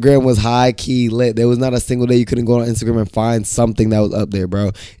Instagram was high key lit. There was not a single day you couldn't go on Instagram and find something that was up there,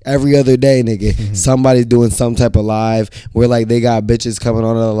 bro. Every other day, nigga, somebody's doing some type of live where like they got bitches coming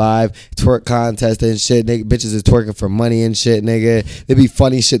on the live, twerk contest and shit. Nigga, bitches is twerking for money and shit, nigga. There be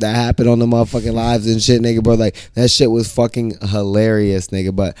funny shit that happened on the motherfucking lives and shit, nigga, bro. Like that shit was fucking hilarious,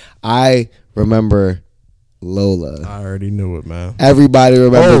 nigga. But I remember Lola. I already knew it, man. Everybody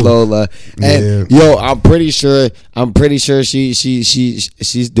remember Lola, and Yeah. yo, I'm pretty sure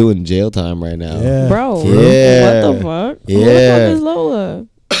she's doing jail time right now. Yeah. Bro, Yeah. what the fuck? Who the Yeah. fuck is Lola?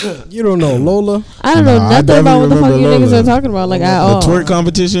 You don't know Lola? I don't know Nah, I nothing about what the fuck definitely you niggas remember are talking about. Like, at The all. twerk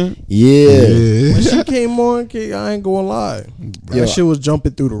competition. Yeah. When she came on, kid, I ain't gonna lie. Yo, That shit was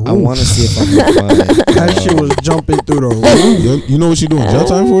jumping through the roof. I want to see if I can find it. That shit was jumping through the roof. You know what she doing jail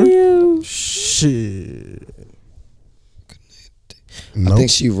time for? Shit. I No. think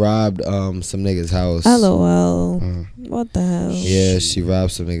she robbed some nigga's house. LOL. What the hell? Yeah, she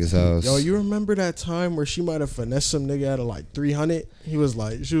robbed some nigga's house. Yo, you remember that time where she might have finessed some nigga out of like 300? She was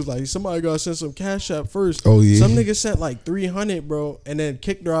like, somebody gotta send some cash app first. Oh, yeah. Some nigga sent like 300, bro, and then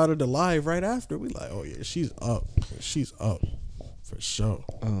kicked her out of the live right after. We like, oh yeah, she's up for sure.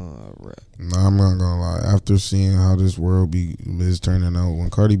 Right. Nah, I'm not gonna lie. After seeing how this world is turning out, when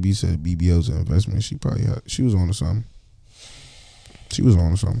Cardi B said BBL's an investment, she was on to something. She was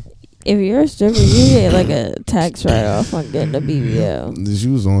on to something. If you're a stripper, you get like a tax write off on getting a BBL. She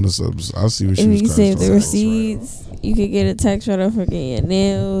was on to something. I see what she If was you trying save to the say. receipts, you could get a tax write off for getting your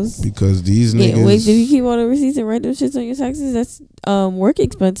nails. Because these Getting wigs. If you niggas, keep all the receipts and write those shits on your taxes, that's work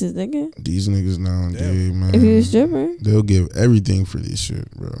expenses, nigga. these niggas nowadays, man. If you're a stripper. They'll give everything for this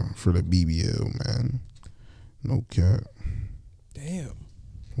shit, bro. For the BBL, man. No cap. Damn.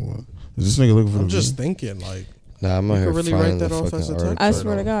 What? Is this nigga looking for I'm the just thinking, like, Nah, I'm You out here could really finding write that the off fucking as a article. tax I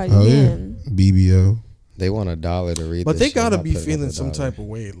swear to God, Oh, you yeah. can. BBL? They want $1 to read but this they shit. gotta I'm be not putting feeling up some $1. type of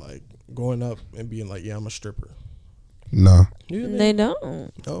way, like going up and being like, yeah, I'm a stripper. Nah. They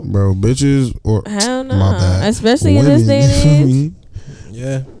don't. Oh, Bro, bitches or Hell no. my bad. Especially in this day Women, you feel and age. me?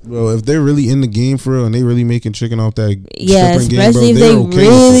 yeah. Bro, if they're really in the game for real and they really making chicken off that Yeah, stripping game, especially bro, if they they're okay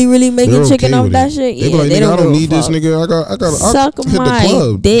with it. really making They're chicken okay off with that it. shit. They Yeah, be like, they nigga, I don't give a need this, fuck. nigga. I got Suck hit the my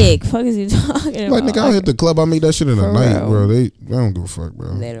club. dick. Fuck is you talking about? Like, nigga, I hit the club. I make that shit in For a night, real. bro. They don't give a fuck,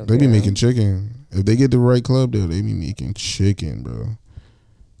 bro. They don't They be care. making chicken. If they get the right club deal, they be making chicken, bro.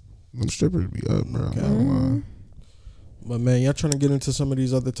 Them strippers be up, bro. I'm not gonna lie. But man, y'all trying to get into some of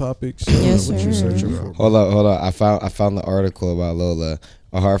these other topics? Yes, What you sir. searching for? Hold up. I found the article about Lola.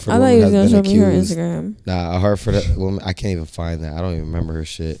 A Hartford I thought woman you was has gonna been show me her accused. Instagram. Nah, a Hartford woman. I can't even find that. I don't even remember her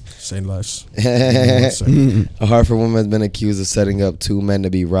shit. Say less. 1 second. A Hartford woman has been accused of setting up 2 men to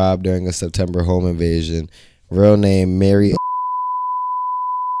be robbed during a September home invasion. Real name Mary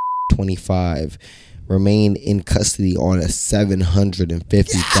 25 remained in custody on a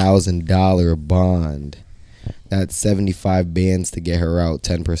 $750,000 bond. That's 75 bands to get her out.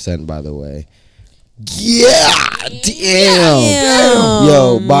 10%, by the way. Yeah, damn.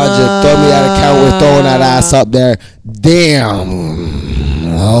 Yo, Banja, throw me that account. We're throwing that ass up there.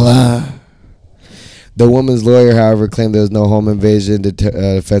 Damn. Lola. The woman's lawyer, however, claimed there was no home invasion.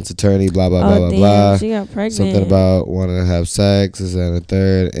 Defense attorney, blah, blah, blah, Oh, blah, damn. blah. She got pregnant. Something about wanting to have sex, this and a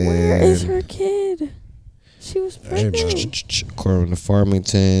third. And Where is her kid? She was pregnant. according to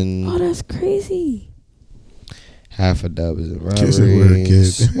Farmington, Oh, that's crazy. half a dub is in Kissing with her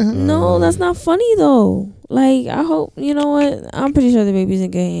robberies. kid. No, that's not funny though. Like, I hope, you know what? I'm pretty sure the baby's in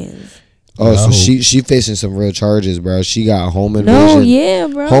good hands. Oh, so No. she facing some real charges, bro. She got home invasion. No, yeah,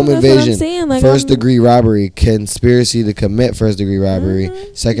 bro. Home that's invasion, what I'm saying. Like, first degree robbery, conspiracy to commit first degree robbery,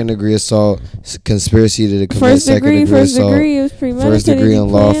 Mhm. second degree assault, conspiracy to commit First second degree, degree first assault, degree. It was premeditated. first degree You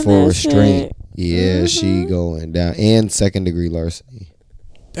unlawful planned that restraint. shit. Yeah, she Mhm. going down, and second degree larceny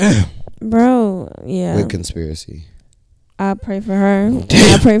Damn. Bro, yeah. with conspiracy. I pray for her.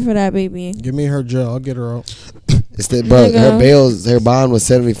 I pray for that baby. Give me her jail. I'll get her out. It's the, bro, Nigga. her bond was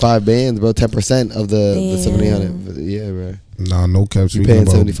 75 bands, bro. 10% of the Damn. 700. Yeah, bro. Nah, no cap. You Speaking paying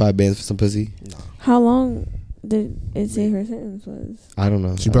about 75 bands for some pussy? How long did it say her sentence was? I don't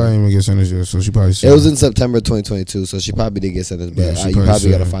know. She probably didn't even get sentenced yet, so she probably. It was in September 2022, so she probably did get sentenced, but Yeah, you probably probably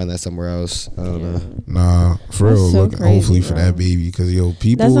got to said- find that somewhere else. I don't know. Nah, for That's real. so Looking crazy, hopefully for bro. that baby, because yo,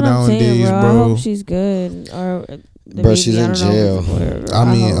 people That's what I'm nowadays, saying, bro. I bro. hope she's good. Or the Bro, baby, she's I in don't know jail. if it's a boy or a girl.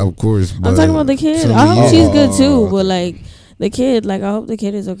 I mean, hope. of course. But I'm talking about the kid. for I me, hope she's good too, Oh, but okay. like the kid, like I hope the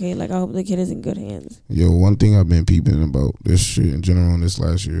kid is okay. Like I hope the kid is in good hands. Yo, one thing I've been peeping about this shit in general in this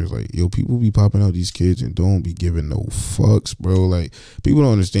last year is like, yo, people be popping out these kids and don't be giving no fucks, bro. Like, people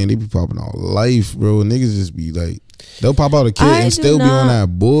don't understand. They be popping out life, bro. Niggas just be like, they'll pop out a kid I and do still be on not- that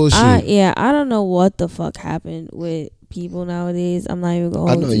bullshit. I don't know what the fuck happened with people nowadays. I'm not even gonna. I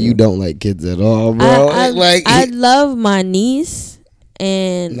hold know you don't like kids at all, bro. I love my niece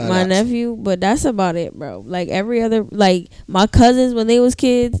and Nah, my that's- nephew, but that's about it, bro. Like every other, like my cousins when they was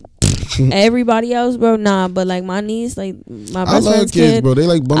kids, everybody else, bro. Nah, but like my niece, like my I best love friend's kids, kid, bro. They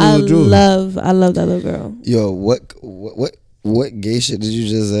like I bundles of jewelry. love that little girl. Yo, what gay shit did you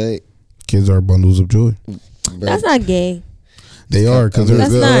just say? Kids are bundles of joy. Bro? That's not gay. They are, because they're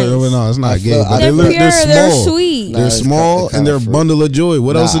That's good. nice. No, it's I not feel- gay. But I They're feel- pure. they're They're small. sweet. Nah, They're it's small kinda and they're a fruit. bundle of joy.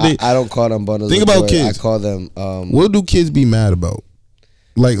 What else are they? I don't call them bundles. Think of about joy. kids. I call them. What do kids be mad about?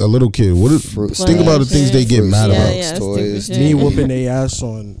 Like a little kid. Fruit. Think about the things they get Fruit mad snacks, about. Yeah, toys. stupid Me shit. whooping their ass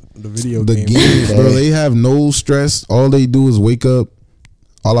on the video The game. games, bro. They have no stress. All they do is wake up.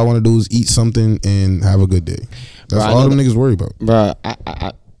 All I want to do is eat something and have a good day. That's Bro, I all know them niggas worry about. Bro,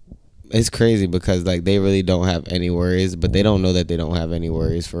 it's crazy because like they really don't have any worries, but they don't know that they don't have any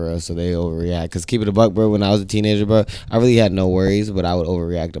worries for us, so they overreact. Cause keep it a buck, bro. When I was a teenager, bro, I really had no worries, but I would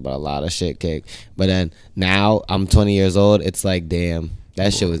overreact about a lot of shit, kick. But then now I'm 20 years old. It's like, damn,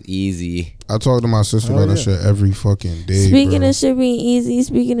 that shit was easy. I talk to my sister Oh, about that yeah. shit every fucking day. Speaking bro. of shit being easy,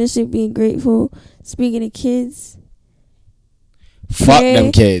 speaking of shit being grateful, speaking of kids, Fuck pray-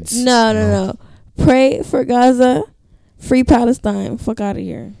 them kids. No. Pray for Gaza, free Palestine. Fuck out of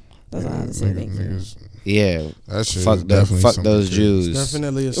here. That's all I have to say. Thank you. Niggas, Yeah, that shit fuck is that. definitely Fuck something those crazy. Jews.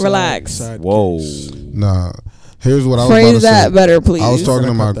 Definitely a Relax. Sad Whoa. case. Nah, here's what I was Phrase about to that say. better, please. I was talking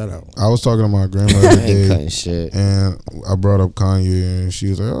to Gotta my cut that out. I was talking to my grandma the I other ain't day, cutting shit. and I brought up Kanye, and she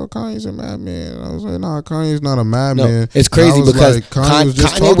was like, "Oh, Kanye's a madman." And I was like, "Nah, Kanye's not a No, madman." it's And I crazy was because like, Kanye was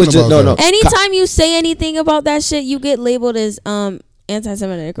just Kanye talking was just- about no, that. Anytime you say anything about that shit, you get labeled as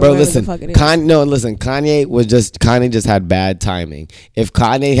anti-Semitic or Bro, whatever listen, the fuck it is. Kanye just had bad timing. If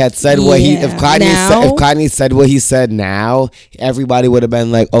Kanye had said Now? if Kanye said what he said now, everybody would have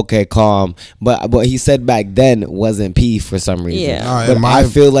been like, okay, calm. But what he said back then wasn't P for some reason. Yeah. Nah, But in I my-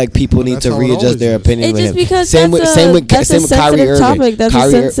 feel like people need that's to how it readjust always their is. opinion It's with just him. because Same that's with a Kyrie sensitive Irving. topic. That's a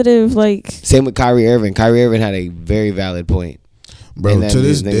Kyrie, sensitive, like... Same with Kyrie Irving. Kyrie Irving had a very valid point. Bro, And then to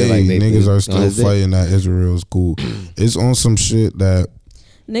this these niggas, day, like, they niggas do- are on still his dick. fighting that Israel is cool. It's on some shit that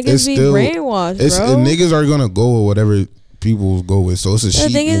Niggas it's be still brainwashed, it's bro. niggas are gonna go with whatever people go with. So it's a The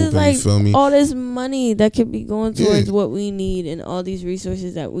sheep thing is, movement. like, You feel me? all this money that could be going towards Yeah. what we need and all these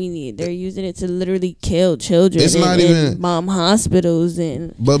resources that we need, they're using it to literally kill children. It's and, not and even- bomb hospitals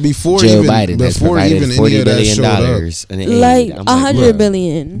and But before Joe even Biden has before provided even $40 any of that billion showed up. in aid. like I'm 100 look,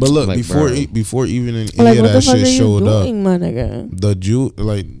 billion. But look, Like, before bro. before even any Like, of what the that fuck are shit you showed up, doing, my nigga? the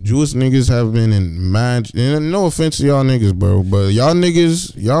Jewish niggas have been in mad. And no offense to y'all niggas, bro, but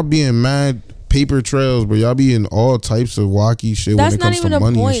y'all being mad paper trails, bro. Y'all be in all types of wacky shit That's when it not comes even to the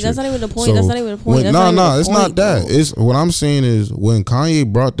money and point. shit. That's not even the point. So, That's not even the point. when- That's no, not even no, the it's point, not that. bro. It's what I'm saying is when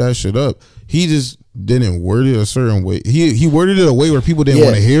Kanye brought that shit up, he just didn't word it a certain way. He worded it a way where people didn't Yeah.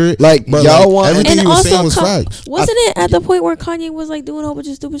 want to hear it. Like, but y'all like, want- everything And he was also, saying was facts. wasn't it at the point where Kanye was like doing a whole bunch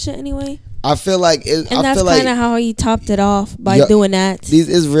of stupid shit anyway? I feel like And I that's feel kind like of how he topped it off by Yo, doing that. these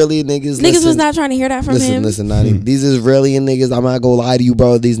Israeli niggas. Niggas listen, was not trying to hear that from him. Listen, Nani. These Israeli niggas, I'm not gonna lie to you,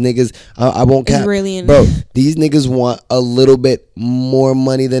 bro. These niggas, I won't cap. Israeli. Bro, these niggas want a little bit more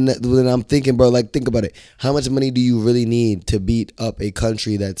money than I'm thinking, bro. Like, think about it. How much money do you really need to beat up a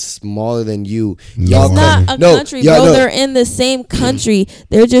country that's smaller than you? No. It's not a No, country, y'all bro. know. They're in the same country.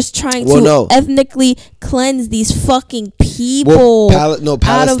 They're just trying Well, to no. ethnically cleanse these fucking people.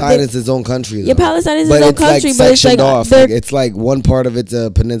 Palestine is its own country. Though. Yeah, Palestine is but its own it's country, like but it's like sectioned off. they're- Like, it's like one part of it's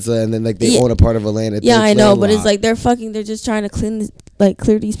a peninsula, and then like they Yeah. own a part of a land. yeah, I know, but it's landlocked. like they're just trying to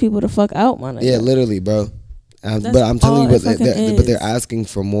clear these people the fuck out, man. Yeah, literally, bro. That's But I'm telling all you, it fucking but they're is. asking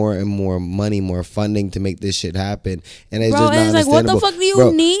for more and more money, more funding to make this shit happen, and it's Bro, just not and it's like, what the understandable. fuck do you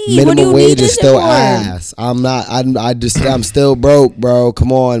Bro, need? Minimum What do you wage need is this still shit for? ass. I'm still broke, bro.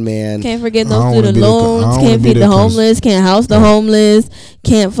 Come on, man. Can't forget I those don't wanna student be the- I loans. don't Can't wanna be feed the the homeless. Can't house the homeless.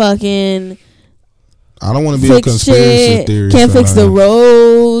 Can't fucking. I don't want to be a fix conspiracy shit. theorist. Can't fix the man.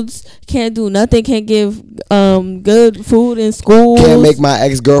 roads. Can't do nothing. Can't give good food in school. Can't make my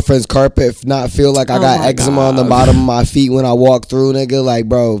ex-girlfriend's carpet not feel like I Oh got my eczema on the God. bottom of my feet when I walk through, nigga. Like,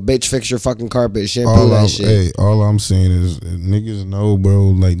 bro, bitch, fix your fucking carpet. Shampoo All that shit. Hey, all I'm saying is niggas know, bro.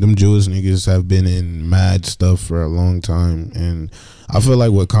 Like them Jewish niggas have been in mad stuff for a long time, and I feel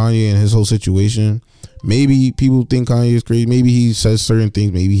like with Kanye and his whole situation, maybe people think Kanye is crazy. Maybe he says certain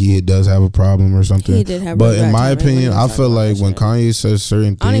things. Maybe he does have a problem or something. He did have but really in bad my timing when opinion, he I was feel talking about like that when shit. Kanye says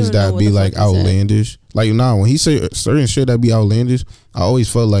certain I don't things even know that what be the like fuck he said. outlandish, like when he say certain shit that be outlandish, I always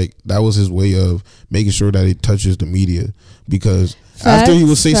felt like that was his way of making sure that it touches the media. Because after he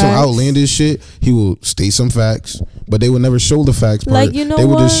would say some Facts. outlandish shit, he will state some facts, but they would never show the facts part. Like, you know they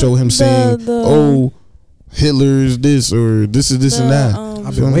would just what? show him saying, "Oh, Hitler is this or this is this and that."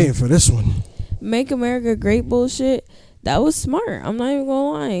 I've been waiting for this one. Make America Great bullshit. That was smart. I'm not even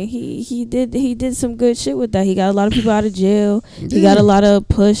gonna lie. He did some good shit with that. He got a lot of people out of jail. He got a lot of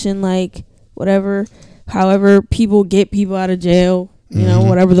push and like whatever, however people get people out of jail. You know,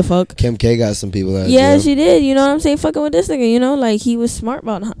 whatever the fuck. Kim K got some people out of Yeah, jail. she did. You know what I'm saying? Fucking with this nigga. You know, like he was smart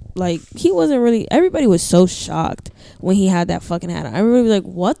about like he wasn't really. Everybody was so shocked when he had that fucking hat on. Everybody was like,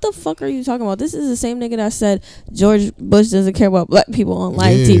 "What the fuck are you talking about?" This is the same nigga that said George Bush doesn't care about black people on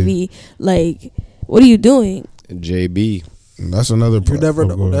live TV. Like, what are you doing? JB. That's another You never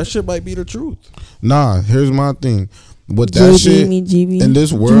problem. know. That shit might be the truth. Nah, here's my thing. With that shit in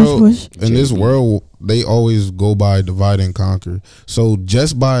this world, they always go by divide and conquer. So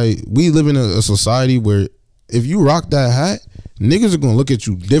just by we live in a society where if you rock that hat, niggas are gonna look at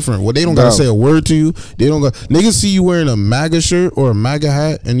you different. Well, they don't gotta say a word to you. They don't got niggas see you wearing a MAGA shirt or a MAGA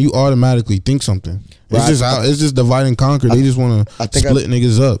hat, and you automatically think something. It's just divide and conquer. They just want to split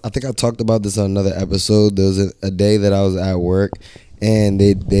niggas up. I think I talked about this on another episode. There was a day that I was at work, and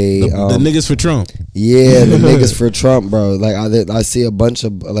the niggas for Trump. Yeah, the niggas for Trump, bro. Like I see a bunch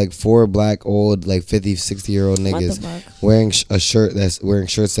of like 4 black old like 50, 60-year-old niggas wearing wearing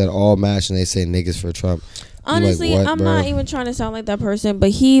shirts that all match, and they say niggas for Trump. Honestly, like, what, I'm bro? not even trying to sound like that person, but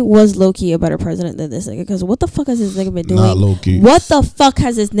he was low-key a better president than this nigga. Because what the fuck has this nigga been doing? Not low-key. What the fuck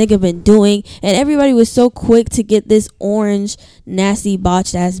has this nigga been doing? And everybody was so quick to get this orange, nasty,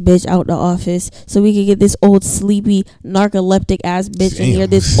 botched-ass bitch out the office so we could get this old, sleepy, narcoleptic-ass bitch in here.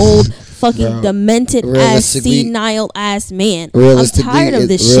 This old, fucking demented-ass, senile-ass man. I'm tired of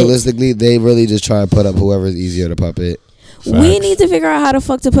this shit. Realistically, they really just try to put up whoever's easier to puppet. Facts. We need to figure out how the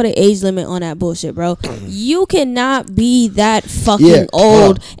fuck to put an age limit on that bullshit, bro. You cannot be that fucking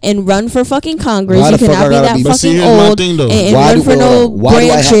old and run for fucking Congress. You cannot be that fucking old and run for no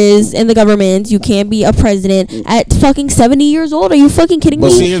branches in the government. You can't be a president at fucking 70 years old. Are you fucking kidding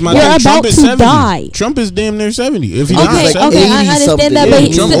me? You're about to die. Trump is damn near 70. If he's okay, I understand that,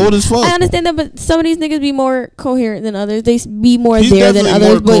 but Trump old as fuck. I understand that, but some of these niggas be more coherent than others. They be more there than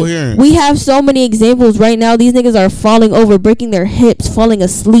others. But we have so many examples right now. These niggas are falling over, breaking their hips, falling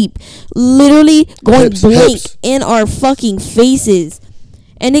asleep, literally going blank in our fucking faces.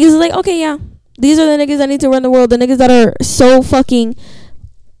 And niggas is like, okay, yeah, these are the niggas that need to run the world. The niggas that are so fucking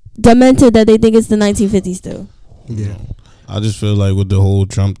demented that they think it's the 1950s still. Yeah. I just feel like with the whole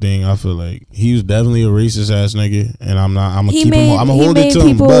Trump thing, I feel like he was definitely a racist ass nigga, and I'm gonna keep him. I'm gonna hold it to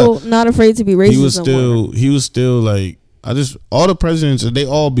him. But not afraid to be racist. He was still like. All the presidents, they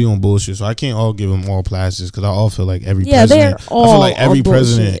all be on bullshit, so I can't all give them all passes because I all feel like every president. I feel like every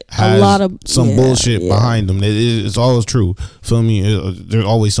president has a lot of some bullshit behind them. It's always true. Feel me? There's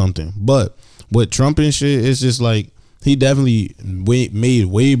always something. But with Trump and shit, it's just like he definitely made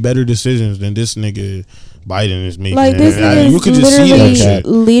way better decisions than this nigga Biden is making. Like this nigga is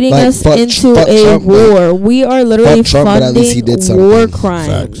literally leading us into a war. We are literally funding war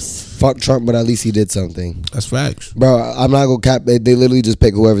crimes. Fuck Trump, but at least he did something. That's facts. Bro, I'm not gonna cap. They literally just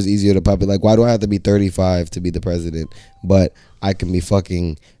pick whoever's easier to puppet. Like, why do I have to be 35 to be the president? But I can be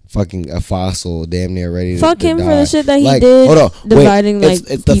fucking a fossil, damn near ready to fuck him die. For the shit that he like, did. Hold on, dividing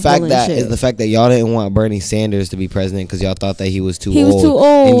it's the fact that it's the fact that y'all didn't want Bernie Sanders to be president because y'all thought that he was too old. He was too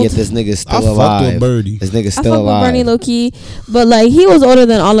old, and yet this nigga's still alive. This nigga's still alive. I fuck with Bernie low key, but like he was older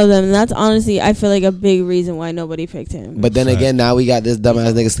than all of them, and that's honestly I feel like a big reason why nobody picked him. But then again, now we got this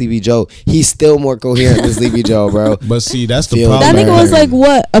dumbass nigga Sleepy Joe. He's still more coherent than Sleepy Joe, bro. But see, that's the problem. That nigga was like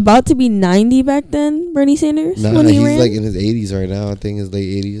what, about to be 90 back then, Bernie Sanders? Nah, he's like in his 80s right now. I think his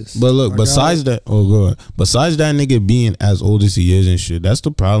late 80s. But look, besides that, besides that nigga being as old as he is and shit, that's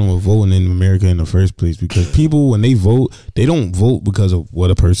the problem with voting in America in the first place. Because people, when they vote, they don't vote because of what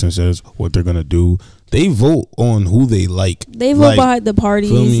a person says, what they're gonna do. They vote on who they like. They vote behind the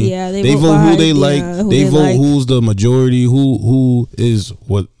parties. Yeah, they vote who they like. They vote who's the majority. Who is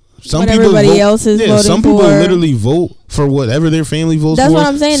what Some what people everybody vote, else is voting some people for. literally vote for whatever their family votes That's for. what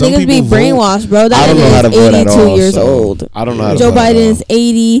I'm saying. Some Niggas be people brainwashed, bro. I That don't know how to nigga vote is at 82 all, years so old. I don't know how to Joe vote at Biden's all.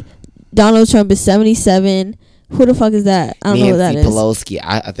 80. Donald Trump is 77. Who the fuck is that? I don't know who that Nancy is. Pelosi.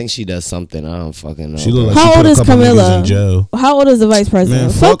 I think she does something. I don't fucking know. She look like How she old put a is couple niggas Camilla? in jail. How old is the vice president?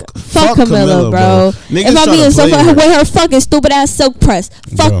 Man, fuck Camilla, bro. Niggas If I'm tryna being so play her. with her fucking stupid ass silk press,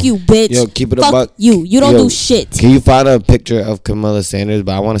 fuck Bro. you, bitch. Yo, keep it a fuck buck. you. You don't Yo, do shit. Can you find a picture of Camilla Sanders?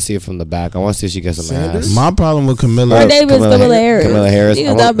 But I want to see it from the back. I want to see if she gets some Sanders? ass. My problem with Camilla. Her name is Camilla Harris. Camilla Harris. She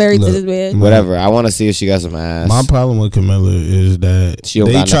I was not want- married to look, this man. Whatever. I want to see if she got some ass. My problem with Camilla is that She don't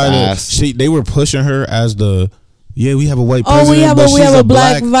they got try no to. ass. They were pushing her as the. Yeah, we have a white Oh, president. we have but a she's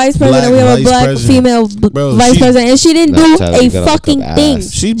black vice president. We have a vice black president. female Bro, vice she- president, and she didn't Nah, do Tyler, a you gotta look fucking up thing.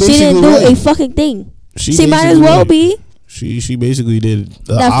 ass. She didn't basically do a right. fucking thing. She might basically as well right. be She basically did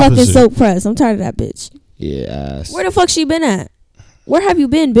the that opposite. fucking silk press. I'm tired of that bitch. Yeah. Ass. Where the fuck she been at? Where have you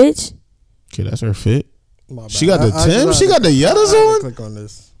been, bitch? Okay, that's her fit. My bad. She got the I Tim. just She got the had to- Yettas I had to on. Click on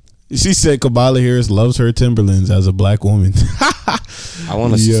this. She said Kamala Harris loves her Timberlands as a black woman. I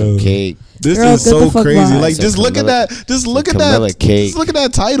want to see some Yo. cake. This Girl, is get the so fuck crazy. by. Like, Some just look at Camilla- that. Just look at Camilla that. cake. Just look at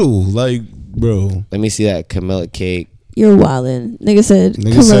that title. Like, bro. Let me see that Camilla cake. You're wildin'. Nigga said Nigga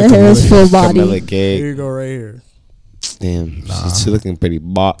Camilla said Harris Camilla- full body. Camilla Here cake. you go, right here. Damn. Nah. She's looking pretty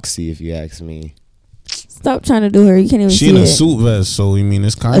boxy if you ask me. Stop trying to do her. You can't even She see in a it. suit vest, so I mean,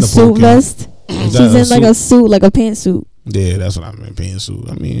 it's kind A of suit vest. Is She's that in like a suit, like a pantsuit. Yeah, that's what I meant.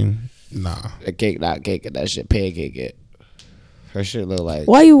 Pantsuit. I mean, nah. A cake, not cake it. That shit pancake it. Her shit look like.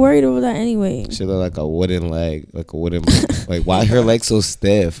 Why you worried over that anyway? She look like a wooden leg. Like a wooden. Like, why her legs so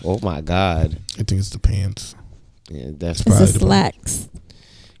stiff? Oh my God. I think it's the pants. Yeah, It's definitely. the Probably the slacks.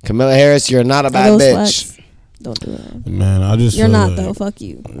 Camilla Harris, you're not a Are bad those bitch. slacks? Don't do that. Man, I just You're feel not like, though. Fuck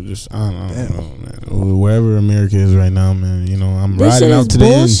you. I don't know, man. Wherever America is right now, man, you know, I'm This shit riding is out to the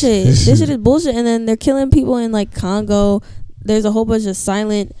bullshit. end. This shit is bullshit. And then they're killing people in like Congo. There's a whole bunch of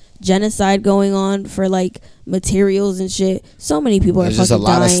silent genocide going on for like materials and shit. So many people There's are just a fucking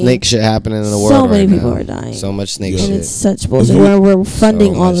lot dying. of snake shit happening in the world. So many right people now. are dying. So much snake Yeah. And shit. it's such bullshit. you- We're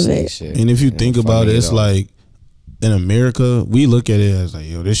funding So all much of snake it. shit. And if you Yeah, think about funding it, it's all. like in America, we look at it as like,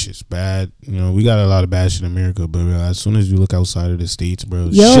 yo, this shit's bad. You know, we got a lot of bad shit in America, but as soon as you look outside of the states, bro,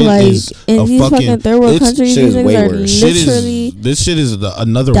 Yo, shit like is in a these fucking third world it's- countries, shit these is way niggas are worse. literally this shit is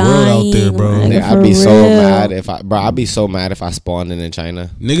another world out there, dying, bro. man. Nigga, for I'd be so real. mad if I'd be so mad if I spawned in China.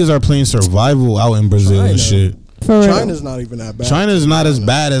 Niggas are playing survival out in Brazil China. and shit. For real. China's not even that bad. China's not as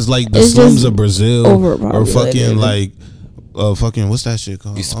bad as like the It's slums just of Brazil or overpopulated. fucking like fucking what's that shit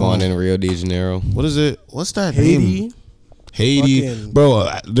called? You spawned in Rio de Janeiro. What is it? What's that name? Haiti. Haiti, Fucking- bro.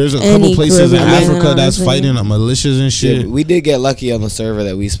 There's a Any couple places in Caribbean Africa island, that's honestly. fighting militias and shit. Yeah, we did get lucky on the server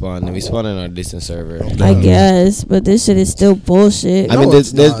that we spawned in. We spawned in our decent server. I guess, but this shit is still bullshit. I mean, No, there's,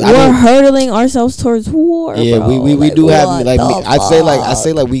 it's there's, not. I We're mean, hurtling ourselves towards war. yeah, bro. we Like, do have what like the I'd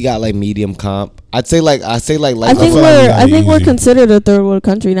say fuck? we got like medium comp. I'd say like I think feel like we're we got it we're easy. considered a third world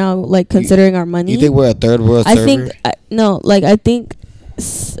country now. Like considering our money. You think we're a third world I server? think I think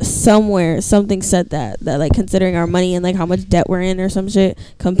somewhere something said that like considering our money and like how much debt we're in or some shit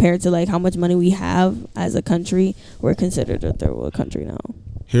compared to like how much money we have as a country, we're considered a third world country now.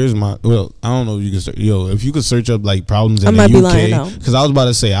 Here's my I don't know if you can if you could search up like problems I in might be the lying, UK though. because I was about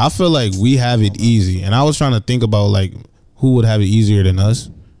to say I feel like we have it easy, and I was trying to think about like who would have it easier than us.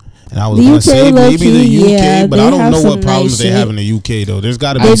 And I was The gonna UK say maybe the low-key, UK, yeah, but they I don't have know some what problems nice they shit. have in the UK though. There's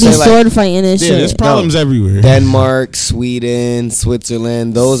got to They be be say, like- sword fighting and yeah, there's shit. problems everywhere. Denmark, Sweden,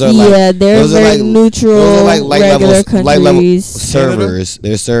 Switzerland. Those are like Yeah, they're those are very like neutral, those are like light regular level, light level countries. servers.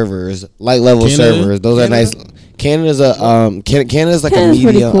 They're servers, light level Canada? servers. Those are nice. Canada's Canada's like Canada's a pretty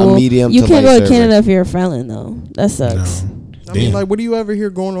medium, cool. a medium. You to can't light go to server. Canada if you're a felon though. That sucks. No. I mean, Damn. like, what do you ever hear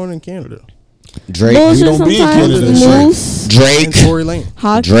going on in Canada? Drake, Bullshit don't be in sometimes. Canada, shit. Moose, And Drake, Tory Lane.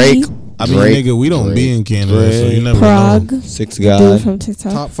 hockey, Drake. I mean, Drake, nigga, we don't Drake, be in Canada, so you Drake, never Prague. know. Six Dude God. from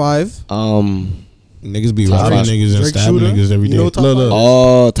TikTok. Top 5. Niggas be Top robbing five. niggas and Drake stabbing shooter? niggas every day. You know top Look, look. five?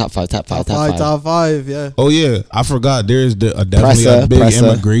 Oh, top five. Top 5, yeah. Oh yeah, I forgot. There is definitely Pressa, a big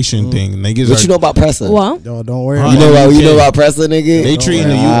Pressa. immigration thing. Niggas What are you know about Pressa? What? Yo, don't worry. Huh? You know about UK. Pressa, nigga? They treating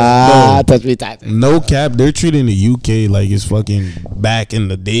the Ah, UK. touch me tight. No cap, they're treating the UK like it's fucking back in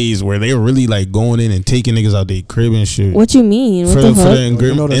the days where they were really like going in and taking niggas out their crib and shit. What you mean? What for the the, for fuck? the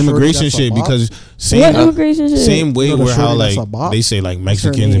You know the immigration shorty that's a shit bop? because What same immigration shit? same way You know the where how shorty like that's a bop? they say like What's her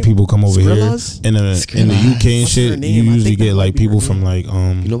Mexicans and name? people come over Skrillaz? here and in the UK and shit, you usually get like people from like You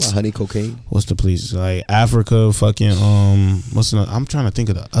know about honey cocaine? what's the place like Africa, fucking I'm trying to think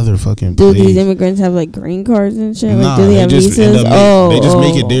of the other fucking Do place. these immigrants have like green cards and shit? Nah, Like, do they have visas? they just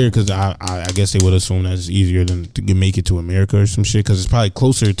make it there because I guess they would assume that it's easier than to make it to America or some shit because it's probably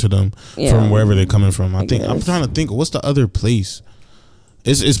closer to them from wherever they're coming from. I think I'm trying to think what's the other place.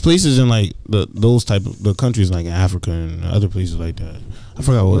 It's places in like those type of the countries like in Africa and other places like that. I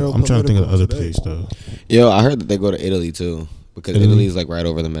forgot what I'm trying to think of the other place though. Yo, I heard that they go to Italy too because Italy is like right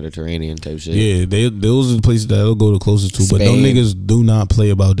over the Mediterranean type shit. Yeah, those are the places that they'll go the closest to. Spain. But them niggas do not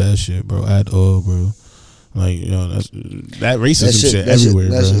play about that shit, bro, at all, bro. Like, that racism shit everywhere,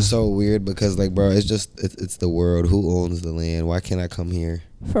 bro. That shit's so weird because like, bro, it's the world. Who owns the land? Why can't I come here?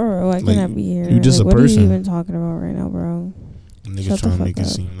 For real, why can't I be here? You just like, a person. What are you even talking about right now, bro? Niggas trying to make it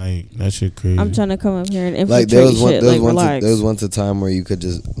seem like that shit crazy. I'm trying to come up here and like infiltrate shit. There was once a time where you could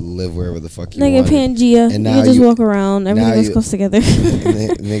just live wherever the fuck you wanted. Pangea. And now you just walk around. Everything was close together.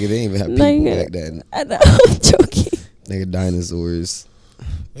 Nigga, they didn't even have people back then. I know. I'm joking. Nigga, dinosaurs.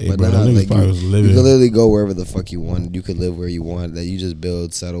 Hey, but bro, now, like, you living. could literally go wherever the fuck you want. You could live where you want. That you just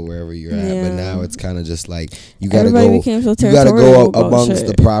build, settle wherever you're at. But now it's kind of just like you gotta go. Became so you gotta go amongst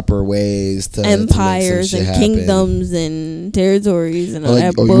the proper ways to empires to and happen. Kingdoms and territories and all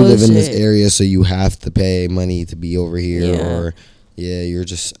that you bullshit. live in this area, so you have to pay money to be over here, or you're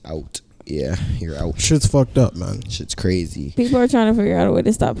just out. Yeah, you're out. Shit's fucked up, man. Shit's crazy. People are trying to figure out a way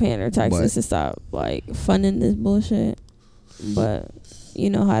to stop paying their taxes to stop like funding this bullshit, but. You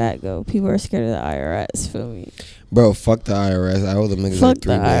know how that go. People are scared of the IRS. Feel me, bro? Fuck the IRS. I owe them niggas fuck like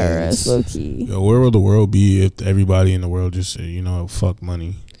 3 the bands. IRS, low key. Yo, where would the world be if everybody in the world just said, fuck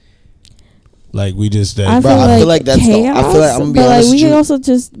money? Like we just that. I feel like that's chaos, I feel like I'm gonna be but honest. Like we can also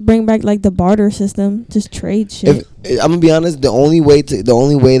just bring back like the barter system, just trade shit. I'm gonna be honest. The only way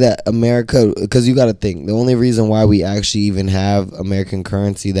that America, because you got to think, the only reason why we actually even have American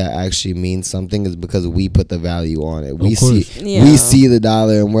currency that actually means something is because we put the value on it. We see the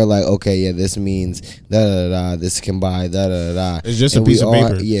dollar and we're like, okay, yeah, this means da da da. This can buy da da da. It's just a piece of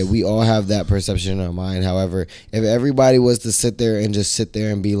paper. Yeah, we all have that perception in our mind. However, if everybody was to sit there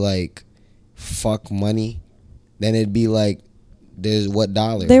and be like, fuck money, then it'd be like, there's what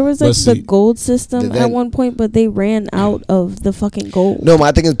dollar? There was like the gold system at one point, but they ran out of the fucking gold. No,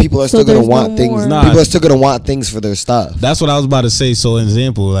 my thing is people are still gonna want things. People are still gonna want things for their stuff. That's what I was about to say. So, an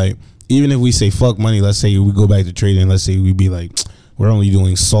example, like even if we say fuck money, let's say we go back to trading. Let's say we be like, we're only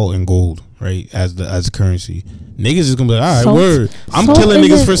doing salt and gold, right, as currency. Niggas is gonna be like, all right, word. I'm killing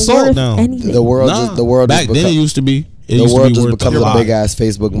niggas for salt now. Anything. The world back then it used to be. The world just becomes a big ass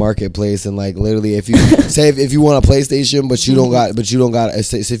Facebook marketplace, and like literally, if you say if you want a PlayStation, but you don't got,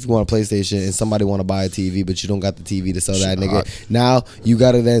 say if you want a PlayStation and somebody want to buy a TV, but you don't got the TV to sell that nigga. Now you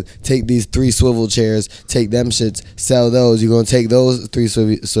gotta then take these 3 swivel chairs, take them shits, sell those. You're gonna take those 3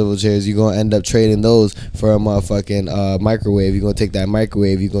 swivel chairs. You're gonna end up trading those for a motherfucking microwave. You're gonna take that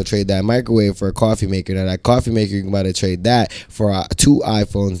microwave. You're gonna trade that microwave for a coffee maker. Now that coffee maker, you can buy to trade that for 2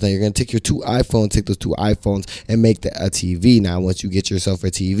 iPhones. Now you're gonna take your 2 iPhones, take those 2 iPhones, and make a TV. Now once you get yourself a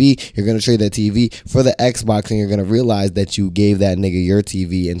TV, you're gonna trade that TV for the Xbox, and you're gonna realize that you gave that nigga your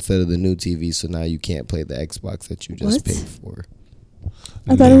TV instead of the new TV, so now you can't play the Xbox that you just paid for.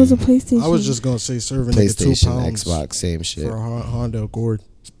 I thought it was a PlayStation. I was just gonna say serving PlayStation, nigga £2 Xbox, same shit for a Honda Accord.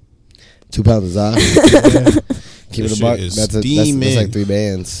 £2 is off. Keep it a buck. That's like 3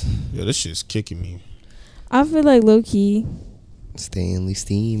 bands. Yo, this shit's kicking me. I feel like low key Stanley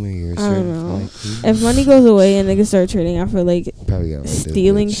Steamer. I don't know. If money goes away and niggas start trading, I feel like probably got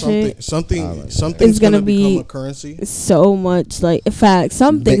stealing shit. Something's gonna become a currency. So much like in fact,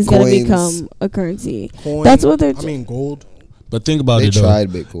 something's gonna become a currency. Coin, that's what they're. Gold. But think about it though.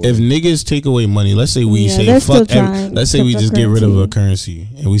 Bitcoin. If niggas take away money, let's say we say fuck. Let's say we just get rid of a currency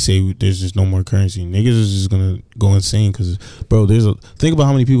and we say there's just no more currency. Niggas is just gonna go insane because, bro, think about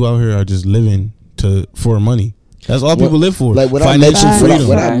how many people out here are just living for money. That's all people live for. Like when financial freedom.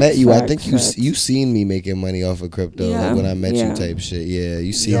 When I met you, I think you seen me making money off of crypto. Yeah. Like when I met you, type shit. Yeah,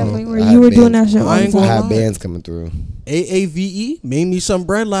 you seen me. Where you were doing that shit. I had bands coming through. AAVE made me some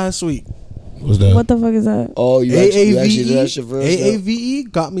bread last week. What's that? What the fuck is that? Oh, you actually did that shit for us?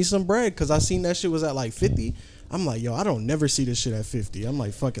 AAVE got me some bread because I seen that shit was at like 50. I'm like, yo, I don't never see this shit at 50. I'm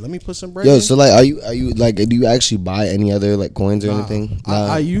like, fuck it, let me put some bread in. So like, are you like, do you actually buy any other like coins or anything?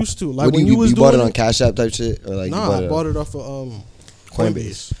 I used to. Like when you bought it on Cash App type shit, or like I bought it off of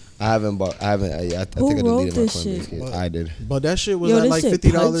Coinbase. I think I deleted my Coinbase. I did. But that shit was at like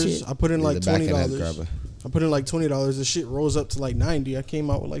 $50. I put in like $20. I put in like $20. The shit rose up to like 90. I came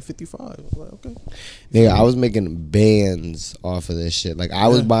out with like 55. I was like, okay. Yeah, I was making bands off of this shit. Like I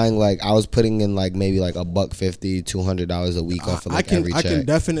was buying, like I was putting in like maybe like $150, $200 a week off of like every check. I can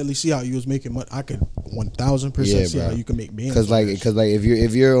definitely see how you was making money. I could 1000% see how you can make bands. Cause like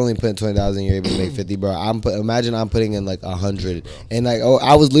if you're only putting $20 and you're able to make 50, bro. Imagine I'm putting in like 100, and like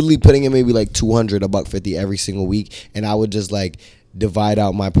I was literally putting in maybe like 200, $150 every single week, and I would just like divide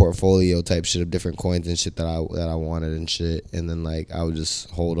out my portfolio type shit of different coins and shit that I wanted and shit, and then like I would just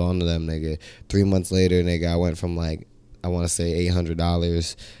hold on to them, nigga. 3 months later, nigga, I went from like I want to say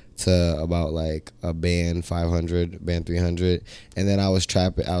 $800 to about like a band 500, band 300, and then I was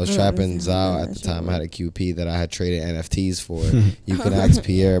trapping Zao at the time. I had a QP that I had traded NFTs for. You can ask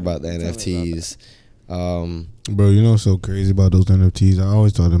Pierre about the NFTs. Bro, you know what's so crazy about those NFTs? I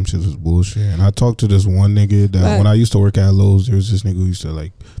always thought them shit was bullshit. And I talked to this one nigga that when I used to work at Lowe's, there was this nigga who used to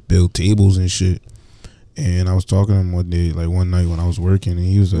like build tables and shit. And I was talking to him one day, like one night when I was working, and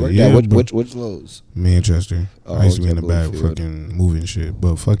he was like, "Yeah, which Lowe's? Manchester." I used to be in the back, fucking moving shit.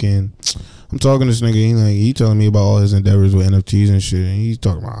 But fucking, I'm talking to this nigga. He telling me about all his endeavors with NFTs and shit. And he's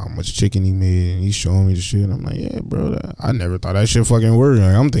talking about how much chicken he made, and he's showing me the shit. And I'm like, "Yeah, bro, I never thought that shit fucking worked."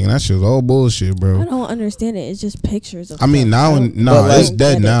 Like, I'm thinking that shit's all bullshit, bro. I don't understand it. It's just pictures of. I mean, it's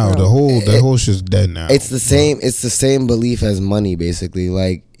dead now. The whole shit's dead now. It's the same. It's the same belief as money, basically.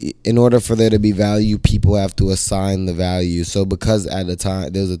 Like, in order for there to be value, people have to assign the value. So because at the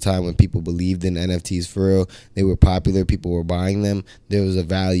time, there was a time when people believed in NFTs for real, they were popular, people were buying them, there was a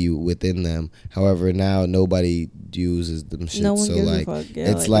value within them. However, now nobody uses them shit. No one so gives like, a fuck.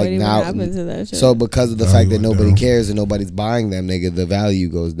 Yeah, it's like now, to that shit? So because of the fact that nobody cares and nobody's buying them, nigga, the value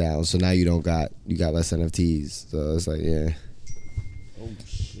goes down. So now you got less NFTs. So it's like, yeah.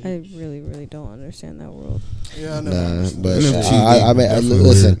 I really, really don't understand that world. Yeah, I know. But I mean,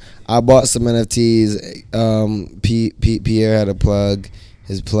 listen, I bought some NFTs. Pierre had a plug.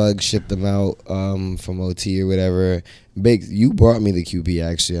 His plug shipped them out from OT or whatever. Big, you brought me the QP,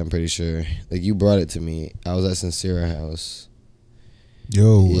 actually, I'm pretty sure. Like, you brought it to me. I was at Sincera House.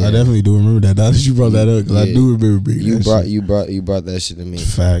 Yo, yeah. I definitely do remember that. Now that you brought that up, because I do remember bringing you brought that shit to me.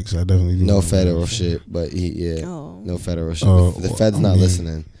 Facts, I definitely do. No federal shit, but no federal shit. The Fed's not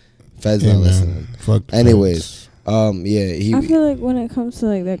listening. Fed's not listening. Fuck. Anyways, I feel like when it comes to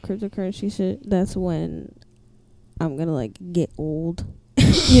like that cryptocurrency shit, that's when I'm gonna like get old.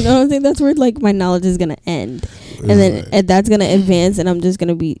 You know what I'm saying? That's where like my knowledge is gonna end, and then that's gonna advance, and I'm just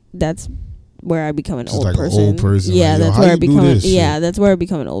gonna be. That's where I become an old person. Yeah, like, that's where I become. Yeah, that's where I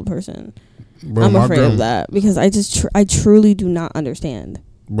become an old person. Bro, I'm afraid of that because I truly do not understand.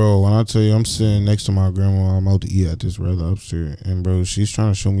 Bro, when I tell you I'm sitting next to my grandma, I'm out to eat at this Rella upstairs, and bro, she's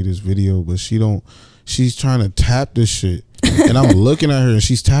trying to show me this video, but she's trying to tap this shit, and I'm looking at her, and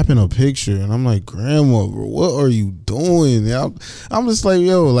she's tapping a picture, and I'm like, Grandma, bro, what are you doing? And I'm just like,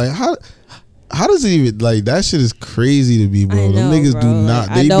 yo, like how does it even, like, that shit is crazy to me, bro. I know, them niggas bro. do not,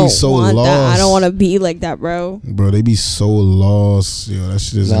 like, they be so lost. I don't want to be like that, bro. Bro, they be so lost. Yo, that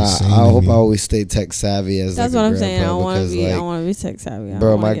shit is insane. I hope I always stay tech savvy as that's like what a I'm saying. I don't want to be. Like, I want to be tech savvy.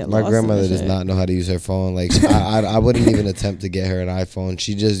 Bro, my grandmother does not know how to use her phone. Like, I wouldn't even attempt to get her an iPhone.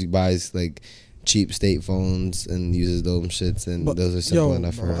 She just buys like cheap state phones and uses those shits, and those are simple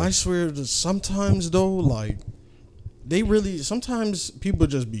enough for her. I swear that sometimes though, like, sometimes people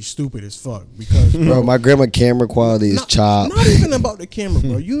just be stupid as fuck because bro, my grandma camera quality is chopped. Not even about the camera,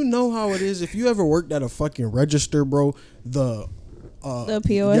 bro. You know how it is. If you ever worked at a fucking register, bro, the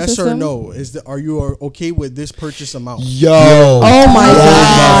POS yes system? or no are you okay with this purchase amount? Yo, oh my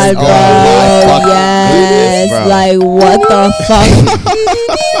god, bro, yes, bro. Like what the fuck?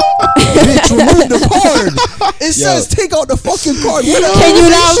 Bitch, remove the card. It says take out the fucking card. Can you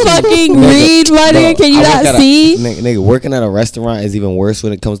not fucking read, my nigga? Can you not see? Nigga, working at a restaurant is even worse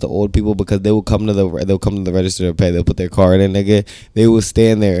when it comes to old people because they will come to the register to pay. They'll put their card in, nigga. They will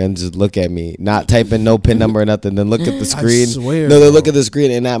stand there and just look at me, not typing no pin number or nothing. Then look at the screen. I swear, no, they look at the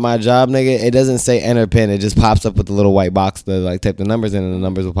screen, and at my job, nigga, it doesn't say enter pin. It just pops up with the little white box to like type the numbers in, and the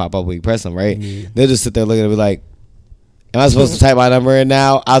numbers will pop up when you press them. Right? They'll just sit there looking at me like, am I supposed to type my number in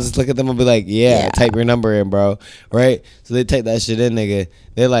now? I'll just look at them and be like, yeah, type your number in, bro. Right? So they type that shit in, nigga.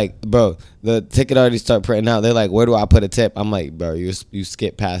 They're like, bro, the ticket already start printing out. They're like, where do I put a tip? I'm like, bro, you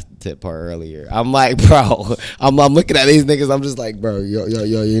skipped past the tip part earlier. I'm like, bro, I'm looking at these niggas. I'm just like, bro, yo,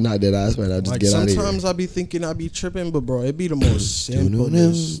 you're not dead ass, man. I'll just get out of here. Sometimes I be thinking I be tripping, but bro, it be the most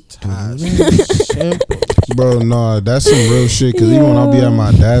simplest task. Simple. Bro, nah, that's some real shit. Cause even when I be at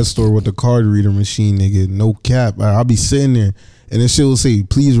my dad's store with the card reader machine, nigga, no cap, I'll be sitting there and then she'll say,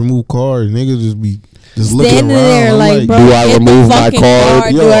 "Please remove card." Niggas just be just looking Standing around. there I'm like, bro, do I remove my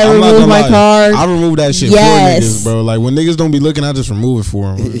card? Do I remove my card? I remove that shit for niggas, bro. Like when niggas don't be looking, I just remove it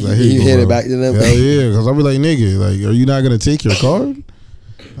for them. Like, here you go, hit bro. it back to them. Hell yeah, because I'll be like, nigga, like, are you not gonna take your card?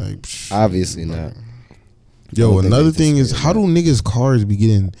 Like, obviously not. Yo, another thing is, how do niggas' cars be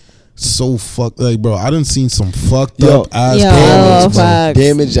getting so fucked? Like, bro, I done seen some fucked up ass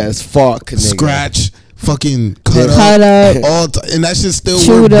damage as fuck, nigga. Scratch. Fucking cut up, all and that shit still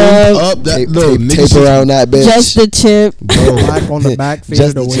chewed up. That tape around that bitch. Just the chip, black on the back,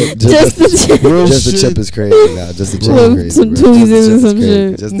 just the chip. Just the chip is crazy. Nah, just the chip is crazy. Some tweezers and some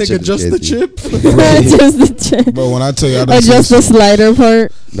shit. Nigga, just the chip. Just the chip. Bro, when I tell you, I done just the slider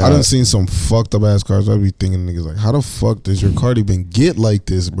part. I done seen some fucked up ass cars. I be thinking niggas like, how the fuck does your car even get like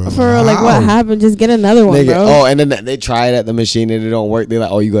this, bro? For real, like what happened? Just get another one, bro. Oh, and then they try it at the machine and it don't work. They're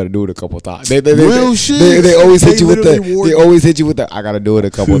like, oh, you got to do it a couple times. Real shit. They always hit you with the. They always hit you with the. I gotta do it a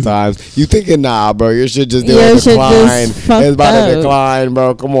couple times. You thinking, nah, bro? Your shit just decline. It's about to decline,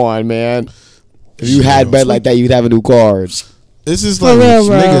 bro. Come on, man. If you had bread like that, you'd have a new car. It's just like,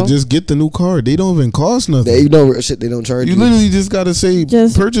 nigga, just get the new car. They don't even cost nothing. They know shit. They don't charge you. You literally just gotta say,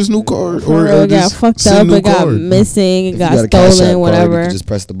 purchase new car, or it got fucked up, it got missing, it got stolen, whatever. You just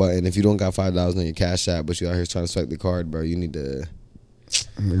press the button. If you don't got $5 on your Cash App, but you out here trying to swipe the card, bro, you need to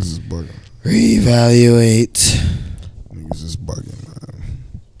reevaluate. Niggas is bugging, man.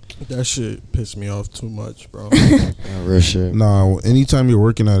 That shit pissed me off too much, bro. Real shit. Nah, anytime you're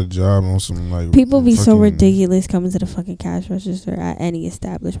working at a job on some like people be so ridiculous coming to the fucking cash register at any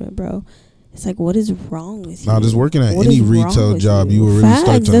establishment, bro. It's like, what is wrong with you? Nah, just working at any retail job, you will really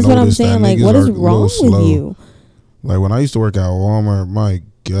start to That's what I'm notice saying. that Like, niggas what is are wrong with you? Like when I used to work at Walmart, my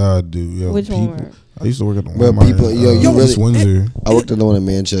God, dude, yo, which people, Walmart? I used to work at the Well, Walmart. people, you East Windsor. I worked at the one in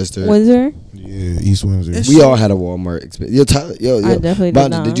Manchester. Windsor? Yeah, East Windsor. We all had a Walmart experience. Yo, I definitely Bonda,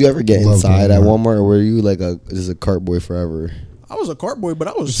 did not. Did you ever get inside at Walmart, or were you like just a cart boy forever? I was a cart boy, but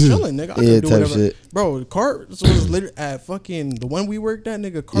I was chilling, nigga. I could do whatever. Shit. Bro, carts was literally at fucking the one we worked at,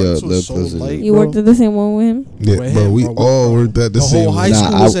 nigga. Carts was so light. You worked at the same one with him? Yeah, bro. We all worked at the same. The whole high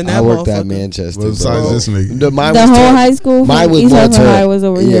school was in that. I worked at Manchester. Besides this nigga, the whole high school. Mine was more turned. Was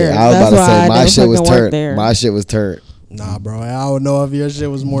over here. Yeah, I was about to say my shit was turned. My shit was turned. Nah, bro. I don't know if your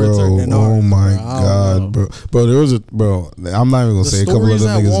shit was more turned than ours. Oh my God, bro. There was I'm not even gonna say a couple of the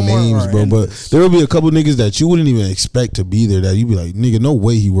niggas' names, bro. But there will be a couple niggas that you wouldn't even expect to be there. That you'd be like, nigga, no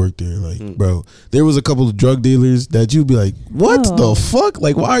way he worked there. Like, bro, there was a couple of drug dealers that you'd be like, what the fuck?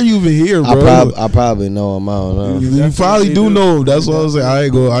 Like, why are you even here, bro? I probably know him. I don't know. You probably do know him. That's what I was saying. I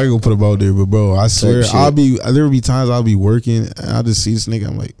ain't gonna put him out there, but bro, I swear, there will be times I'll be working and I just see this nigga.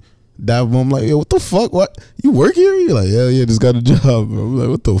 I'm like. I'm like, yo, what the fuck? What? You work here? You're like, hell yeah, just got a job, bro. I'm like,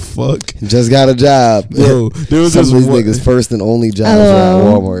 what the fuck? Just got a job. Bro, there was some of these niggas' first and only job at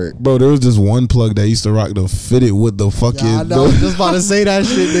Walmart. Bro, there was this one plug that used to rock the fitted with the fucking. Yeah, I know. I was just about to say that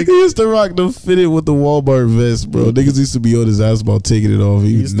shit, nigga. He used to rock the fitted with the Walmart vest, bro. Niggas used to be on his ass about taking it off.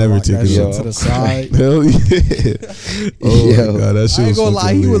 He used never take it off. To the side. Hell yeah. Oh my God, that shit I ain't was gonna lie.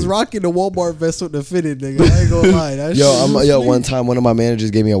 hilarious. He was rocking the Walmart vest with the fitted, nigga. I ain't gonna lie. That One time, one of my managers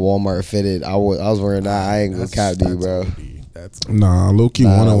gave me a Walmart fitted. I was wearing that. I ain't gonna cap to you, bro. Nah, low key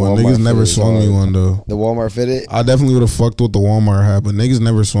 101. Niggas never swung me one though. The Walmart fitted? I definitely would have fucked with the Walmart hat, but niggas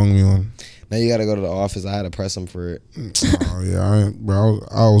never swung me one. Now you gotta go to the office. I had to press them for it. Oh yeah,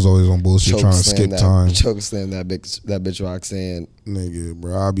 I was always on bullshit trying to skip time. Choke slam that bitch Roxanne. Nigga,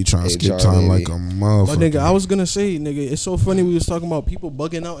 bro, I be trying to skip time like a motherfucker. But nigga, I was gonna say, nigga, it's so funny we was talking about people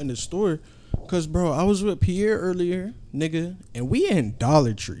bugging out in the store, cause bro, I was with Pierre earlier, nigga, and we in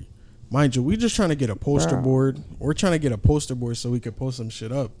Dollar Tree. Mind you, we just trying to get a poster board. We're trying to get a poster board so we could post some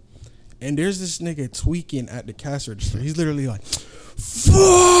shit up. And there's this nigga tweaking at the cash register. He's literally like, fuck.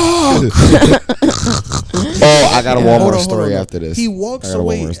 I got a Walmart story after this. He walks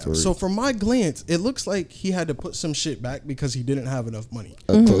away. So from my glance, it looks like he had to put some shit back because he didn't have enough money.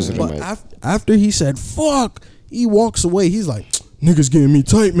 But after he said, fuck, he walks away. He's like, niggas getting me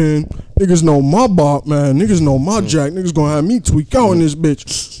tight, man. Niggas know my bop, man. Niggas know my jack. Niggas gonna have me tweak out in this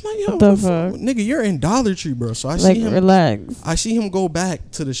bitch. Like, yo, what the fuck? Nigga, you're in Dollar Tree, bro. So I like, see him. Relax. I see him go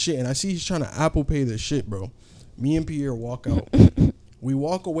back to the shit, and I see he's trying to Apple Pay the shit, bro. Me and Pierre walk out. We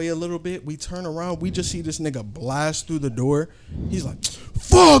walk away a little bit. We turn around. We just see this nigga blast through the door. He's like,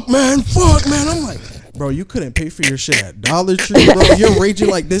 fuck, man. I'm like, bro, you couldn't pay for your shit at Dollar Tree, bro. You're raging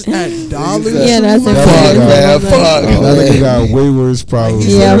like this at Dollar Tree. Yeah, that's fuck, man. Fuck. That nigga got way worse problems.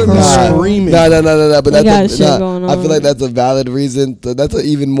 Yeah, screaming. No. But that's shit going on. I feel like that's a valid reason. That's an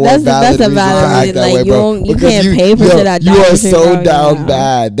even more valid that's a reason valid to act reason. that Like, way, bro. you can't pay for shit at Dollar You are Tree, so bro. down Yeah.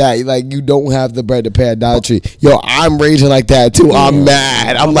 bad that like you don't have the bread to pay at Dollar Tree. Yo, I'm raging like that too. I'm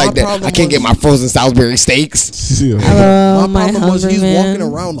mad. I'm like that. I can't get my frozen Salisbury steaks. Oh, my problem was he's walking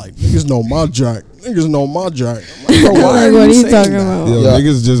around like, niggas know my jack. I'm like, bro, why Like, are what are you you saying talking that? about? Yo,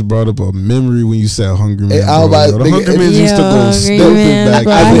 niggas just brought up a memory when you said Hungry Man. Hey, Bro. The Hungry Man used to go Hungry stupid Man, back.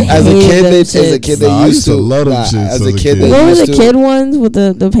 bro, I As a hate kid, them they shits. used to love them shits as as a a kid, kid. they What was used the to kid ones with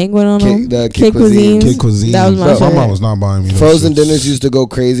the penguin on them? the Kid Cuisines. Kid Cuisine. That was my My shit. mom was not buying me those Frozen shits. dinners used to go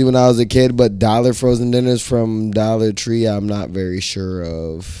crazy when I was a kid, but dollar frozen dinners from Dollar Tree, I'm not very sure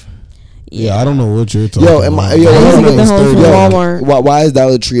of. Yeah, I don't know what you're talking Yo, about. am I? I used to get the whole from Walmart. Why is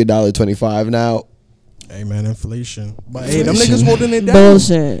Dollar Tree $1.25 now? Hey man, inflation. But hey, them niggas holding it down.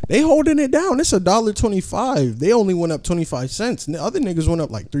 Bullshit. They holding it down. It's $1.25. They only went up 25 cents. The other niggas went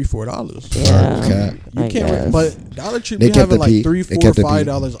up like $3-4. Yeah. Okay. You I can't. guess. But Dollar Tree They be kept having the like peak. $3, They $4, kept the peak.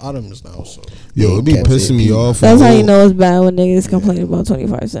 $5 items now. So Yo, it be Can't pissing me say off. That's on how you old- know it's bad when niggas complain about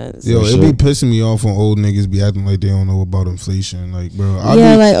 25 cents. Yo, For it sure. be pissing me off when old niggas be acting like they don't know about inflation. Like, bro,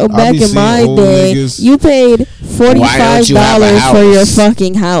 Back in my day, you paid $45 for your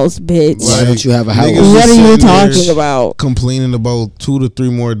fucking house, bitch. Why don't you have a house? Niggas What just are you sitting there talking about? complaining about $2 to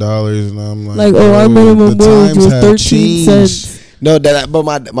 $3 more, and I'm like, Like, bro, our minimum the wage times was have 13 changed. cents. No, but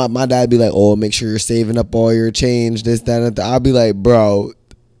my dad be like, oh, make sure you're saving up all your change, this, that, and that. I'll be like, bro,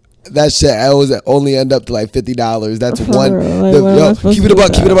 that shit I always only end up to like $50. That's For one. real. Like, what am I supposed Keep it to a do buck.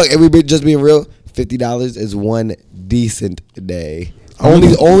 with Keep it a that? buck. Everybody just being real. $50 is one decent day.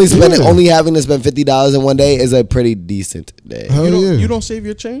 Only having to spend $50 in one day is a pretty decent day. Hell yeah. you don't save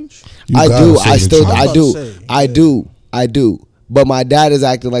your change. You I gotta do. save I the still. change. I about do. to say, I yeah. do. I do. But my dad is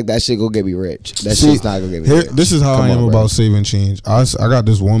acting like that shit gonna get me rich. That shit's not gonna get me Here, rich. this is how Come I am on, bro. about saving change. I got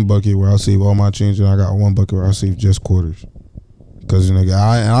this one bucket where I save all my change, and I got one bucket where I save just quarters. Cause nigga,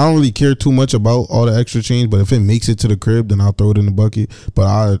 I don't really care too much about all the extra change, but if it makes it to the crib, then I'll throw it in the bucket. But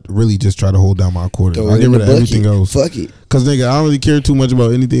I really just try to hold down my quarters. Throw I it get in rid the of everything bucket. else. Fuck it. Cause nigga, I don't really care too much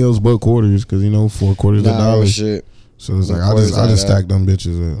about anything else but quarters. Cause 4 quarters a dollar. Shit. So it's like Quarters I just add up. stack them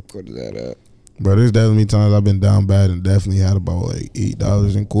bitches up. Quarter that up. But there's definitely times I've been down bad and definitely had about like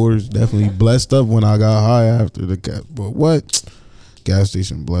 $8 in quarters. Definitely blessed up when I got high after the cap. But what? Gas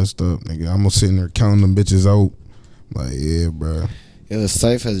station blessed up, nigga. I'm sitting there counting them bitches out. Like, yeah, bro. Yeah, the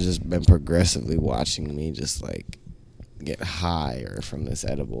Cyphe has just been progressively watching me just like get higher from this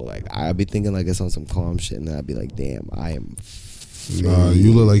edible. Like I'd be thinking like it's on some calm shit, and then I'd be like, damn, I am Nah,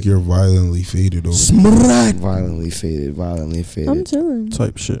 you look like you're violently faded over. violently faded. I'm chilling.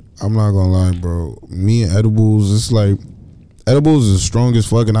 Type shit. I'm not gonna lie, bro. Me and edibles, it's like edibles is strong as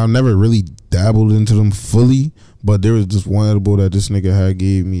fuck, and I've never really dabbled into them fully. But there was just one edible that this nigga had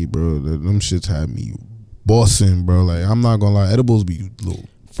gave me, bro. Them shits had me bossing, bro. Like I'm not gonna lie, edibles be little.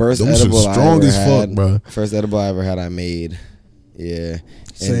 First Them edible shit strong I ever as had, fuck, bro. First edible I ever had, I made. Yeah.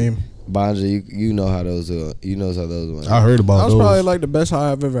 Same. Banja, you know how those went. I heard That about was those. probably like the best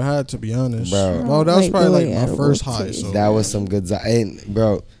high I've ever had, to be honest. Bro. Well, that was Like probably like doing my edible first high. too. So That was some good. Ain't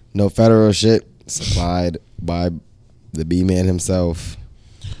bro, no federal shit supplied by the B man himself.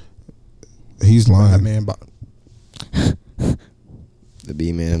 He's lying. man. The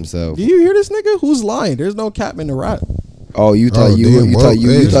B man himself. Do you hear this nigga? Who's lying? There's no cap in the rap. Oh, you thought Oh, you damn, you well, thought you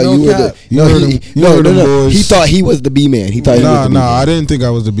hey. thought No you were cap. the You heard him- you heard them boys. He thought he was the B man. He thought he was the B man. I didn't think I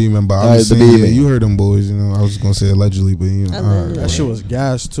was the B man, but I Nah, was the saying, B-man. you heard them boys. I was gonna say allegedly, but Allegedly. That shit was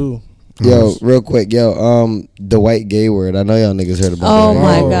gas too. Yo, real quick, Dwight Gayward. I know y'all niggas heard about Oh that.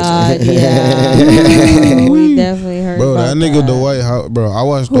 my Oh. God, yeah. We definitely heard bro, about that nigga that. Dwight, bro, I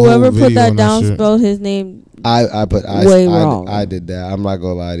watched the Whoever whole video put that on down shit. spelled his name I wrong. I did that. I'm not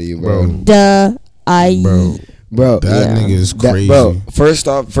gonna lie to you, bro. Bro, That Yeah. nigga is crazy. bro. First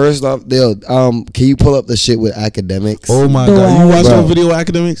off, yo, can you pull up the shit with academics? Oh my The god, you watched Bro. that video,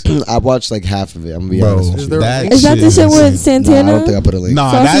 academics? I watched like half of it. I'm gonna be Bro, honest with Is you. there a link? Is that the shit with insane. Nah, I Santana? don't think I put a link. Nah,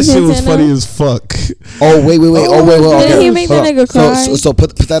 Saucy that shit was Santana? funny as fuck. Oh wait. Oh, Okay. didn't he make Hold that on. nigga cry? So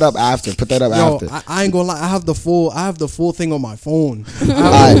put that up after. Put that up Yo, after. I ain't gonna lie. I have the full thing on my phone. I have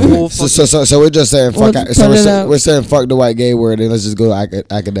Alright, the full so we're just saying fuck. Let's So put it up. we're saying fuck the white gay word, and let's just go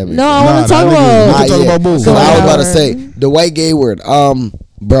academic. No, I Nah, want to talk that nigga- about. we can talk about both. So I was about to Howard. say the white gay word.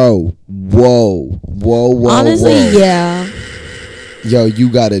 Bro, whoa. Honestly, whoa. yeah. Yo, you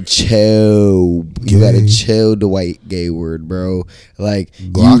gotta chill. You gotta chill the white gay word, bro. Like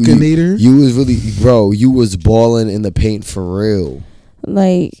Glockinator. You was really, bro. You was balling in the paint for real.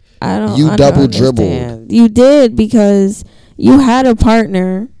 Like I don't. You I double don't dribbled. understand. You did because you had a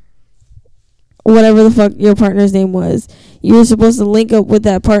partner. Whatever the fuck your partner's name was, you were supposed to link up with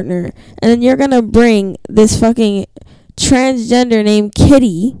that partner, and then you're gonna bring this fucking transgender named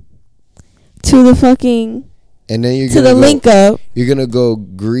Kitty to the fucking and then you're to the link up. You're gonna go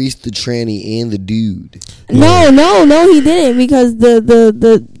grease the tranny and the dude. No, he didn't because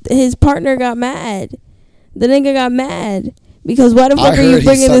the his partner got mad. The nigga got mad. Because why the fuck are you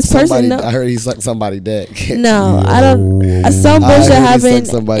bringing this person up? I heard he sucked somebody's dick. No, I don't. Some bullshit happened,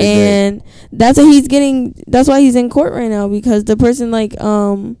 and that's what he's getting. That's why he's in court right now because the person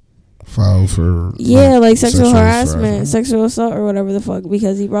filed for like sexual harassment, sexual assault, or whatever the fuck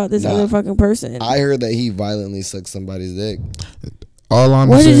because he brought this other fucking person. I heard that he violently sucked somebody's dick.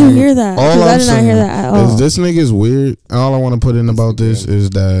 Where did you hear that? Because I did not hear that at all. This nigga's weird. All I want to put in about this is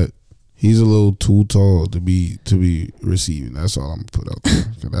that he's a little too tall to be receiving. That's all I'm gonna put out there.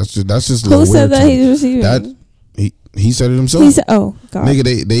 That's just. Who said that he's receiving? That he said it himself. He said, "Oh God,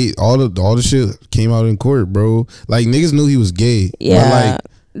 nigga, they all the shit came out in court, bro. Like niggas knew he was gay. Yeah, but like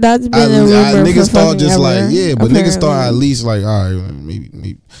that's been a rumor niggas for thought just ever, like but apparently. niggas thought at least like all right,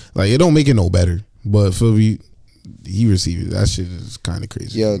 maybe like it don't make it no better. But for me, he received it. That shit is kind of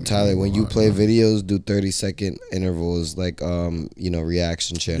crazy. Yo, Tyler, when you play videos, do 30-second intervals like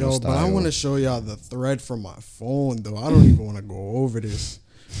reaction channel style. But I want to show y'all the thread from my phone though. I don't even want to go over this.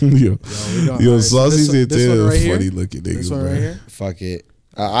 Yo, Saucy said too right funny looking niggas. This one right here. Fuck it.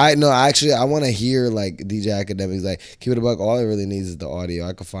 I want to hear like DJ Academics like keep it a buck. All it really needs is the audio.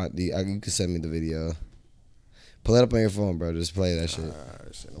 I could find you can send me the video. Pull it up on your phone, bro. Just play that shit.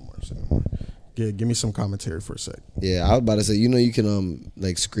 Say no more. Yeah, give me some commentary for a sec. Yeah, I was about to say, you can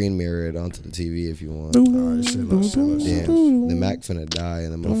like screen mirror it onto the TV if you want. Alright, Damn, the Mac finna die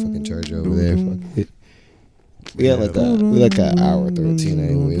and the motherfucking charger over there. Fuck it. We got like an hour 13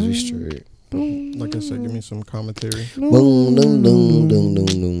 anyways. We straight. Like I said, give me some commentary. Boom, boom, boom, boom, boom,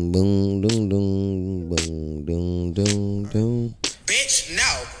 boom, boom, boom, boom, boom, boom, boom. Bitch,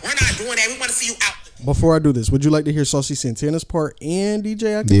 no, we're not doing that. We want to see you out. Before I do this, would you like to hear Saucy Santana's part and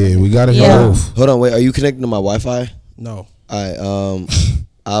DJ Academics? Yeah, we gotta hear both. Hold on, wait. Are you connected to my Wi-Fi? No. I was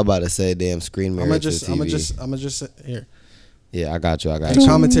about to say, damn, screen mirror to the TV. I'm gonna just here. Yeah, I got you.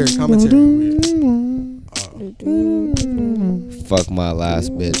 Commentary. Fuck my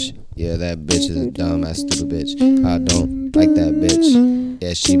last bitch. Yeah, that bitch is a dumb ass stupid bitch. I don't like that bitch.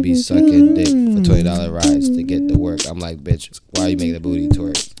 Yeah, she be sucking dick for $20 rides to get to work. I'm like, bitch, why you making the booty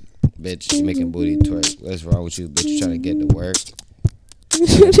twerk? Bitch, you making booty twerk. What's wrong with you, bitch? You trying to get to work?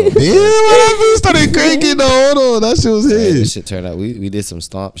 Yeah, whatever. Started cranking. Hold on, that shit was his. This shit turned out. We did some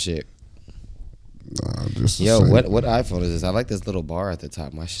stomp shit. Nah, Yo, what iPhone is this? I like this little bar at the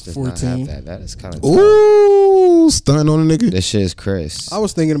top. My shit does 14. Not have that. That is kind of ooh, stun on a nigga. This shit is Chris. I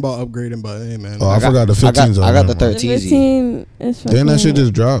was thinking about upgrading, but hey man. Oh, I forgot the 15's. I got the 13. The 15 is fucking. Then that shit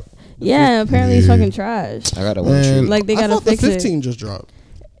just dropped. Yeah, apparently it's fucking trash. I got a one tree. Like they gotta fix it. The 15 just dropped.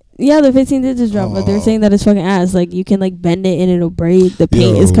 Yeah, the 15 did just drop, but they're saying that it's fucking ass. Like you can like bend it and it'll break. The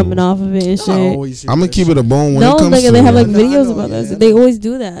paint is coming off of it and shit. I'm gonna keep it a bone when it comes nigga, to. they have like videos about this. They always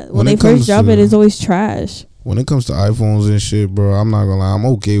do that. When they first drop it, it's always trash. When it comes to iPhones and shit, bro, I'm not gonna lie. I'm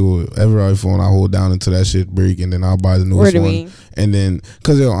okay with every iPhone I hold down until that shit break, and then I'll buy the newest one. And then,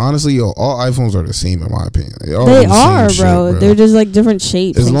 cause honestly, all iPhones are the same in my opinion. They are, bro. They're just like different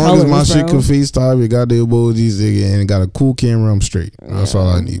shapes. As and long colors, as my shit bro. can FaceTime, it got the emojis, and it got a cool camera, I'm straight. That's all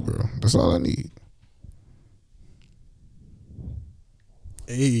I need, bro. That's all I need.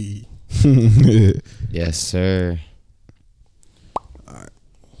 Hey. Yes, sir.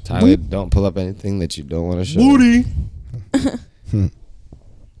 Tyler, don't pull up anything that you don't want to show. Booty. We're not doing that.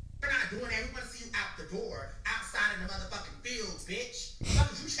 We want to see you out the door, outside in the motherfucking fields, bitch.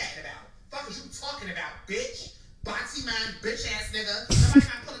 Fuck is you chatting about? Fuck is you talking about, bitch? Boxy man, bitch ass nigga. Somebody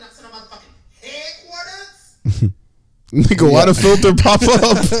not pulling up to the motherfucking headquarters? Nigga, why the filter pop up?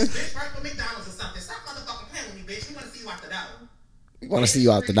 Bitch, work for McDonald's or something. Stop motherfucking playing with me, bitch. We want to see you out the door. We want to see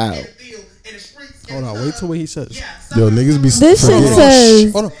you out the door. Hold on, wait till what he says. Yo, niggas be this shit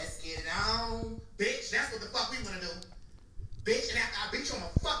says. Hold on. Let's get it on, bitch. That's what the fuck we want to do, bitch. And after I beat you, I'm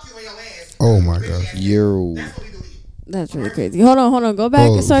gonna fuck you in your ass. Oh my god. Yo. That's what we do. That's really crazy. Hold on. Go back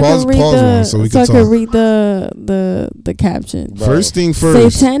Pause- so I pause- can read pause the one so we so can I can talk. read the caption. First thing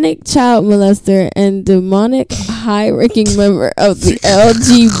first. Satanic child molester and demonic high-ranking member of the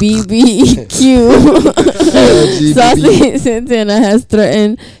LGBTQ. Saucy Santana has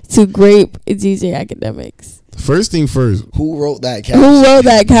threatened to grape DJ Academics. First thing first. Who wrote that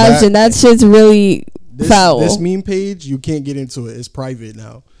caption? That shit's really foul. This meme page, you can't get into it. It's private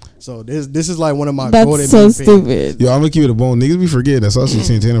now. So this is like one of my That's so stupid. Yo, I'm gonna keep it a bone. Niggas be forgetting that Saucy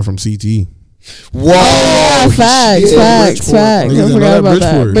Santana from CT. Whoa! Facts. I forgot about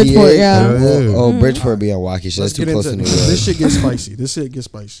that. Bridgeport, yeah. Oh, Bridgeport be on wacky shit. That's too close to New York. This shit gets spicy.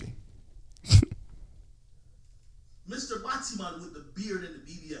 Mr. Batiman with the beard and the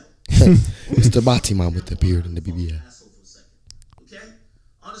BBL. Mr. Batiman with the beard and the BBL. Okay?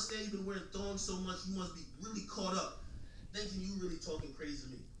 I understand you've been wearing thongs so much, you must be really caught up, thinking you really talking crazy to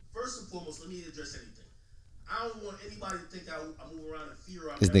me. First and foremost, let me address anything. I don't want anybody to think I move around in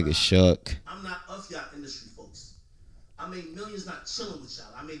fear. This nigga shook. I'm not of y'all industry, folks. I made millions not chilling with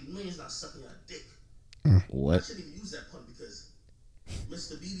y'all. I made millions not sucking y'all dick. What? I shouldn't even use that pun because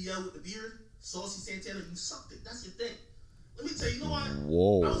Mr. BBL with the beard, Saucy Santana, you sucked it. That's your thing. Let me tell you, you know what?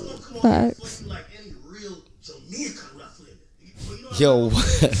 Whoa. I was going to come on and flip you like any real Jamaican without flipping. Yo,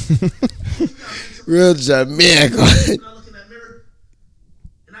 what? Real Jamaican. When I look in that mirror,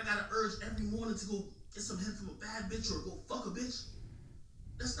 and I got an urge every morning to go get some head from a bad bitch or go fuck a bitch.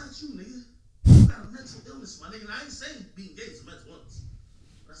 That's not you, nigga. You got a mental illness, my nigga. And I ain't saying being gay is a mental illness.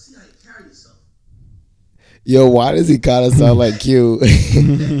 But I see how you carry yourself. Yo, why does he kind of sound like Q?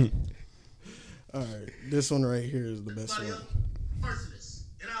 All right, this one right here is the best one. And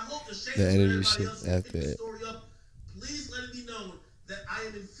I hope the energy shit after it. Please let it be known that I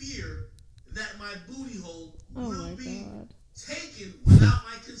am in fear that my booty hole will be taken without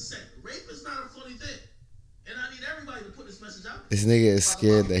my consent. Rape is not a funny thing. And I need everybody to put this message out. This nigga is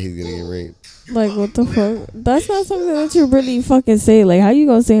scared that he's gonna get raped. Like, what the fuck? That's not something that you really fucking say. Like, how you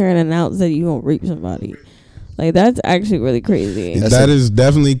gonna sit here and announce that you gonna rape somebody? Like, that's actually really crazy. That is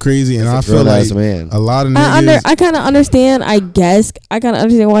definitely crazy, and I feel like a lot of niggas. I kind of understand. I guess I kind of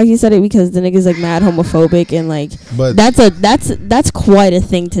understand why he said it, because the nigga's like mad homophobic, and like, but that's quite a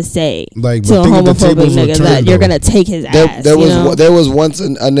thing to say, like, to a homophobic nigga that you're gonna take his ass. There was once a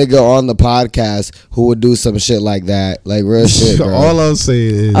nigga on the podcast who would do some shit like that, like real shit. Bro. All I'll say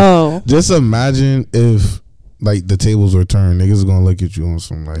is, just imagine if, like, the tables were turned, niggas is gonna look at you on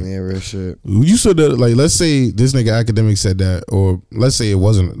some, like, yeah, real shit. You said that, like, let's say this nigga academic said that, or let's say it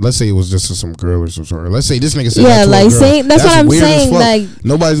wasn't. Let's say it was just to some girl or some sort. Let's say this nigga said that to a girl. Saying that's what I'm saying. Like,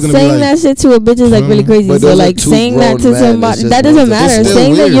 nobody's gonna saying be like, that shit to a bitch is like really crazy. So like saying that to somebody, that doesn't matter.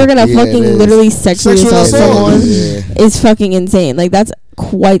 Saying that you're gonna fucking literally sexually assault someone is fucking insane. Like, that's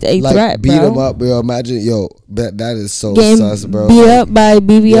quite a threat, beat bro. him up, bro. Imagine, that is so getting sus, bro. Beat up by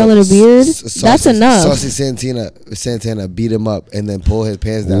BBL and a beard. That's enough. Saucy Santana beat him up and then pull his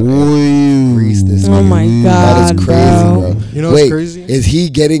pants down. Grease this. Oh my god, that is crazy, bro. You know what's crazy? Is he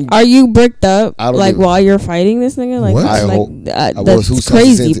getting? Are you bricked up like while you're fighting this nigga? Like, what? That's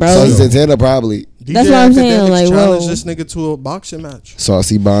crazy, bro. Saucy Santana probably. That's what I'm saying. Like, challenge this nigga to a boxing match.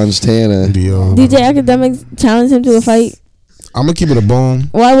 Saucy Tana. DJ Academic challenged him to a fight. I'm gonna keep it a bone.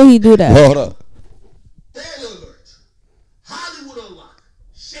 Why would he do that? Hold up. Alert. Hollywood Unlocked.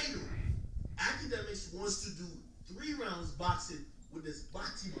 Shader. Academics wants to do 3 rounds boxing with this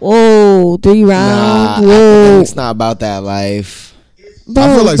boxing. Whoa, 3 rounds. Whoa. It's not about that life. Bro,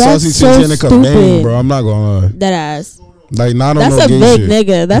 I feel like Saucy Santana could bang, bro. I'm not gonna lie. That ass. Like, not on that's no a gay big shit.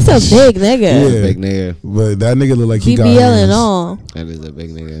 nigga. That's a big nigga. Yeah, big nigga. But that nigga look like he got BBL and all. That is a big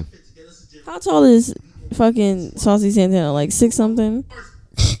nigga. How tall is fucking Saucy Santana? Like 6 something?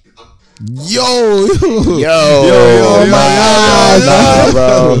 Yo, my God,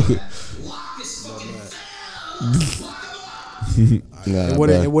 bro.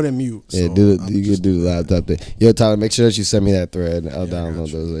 It wouldn't mute. Yeah, So you could do the laptop thing. Yo, Tyler, make sure that you send me that thread. I'll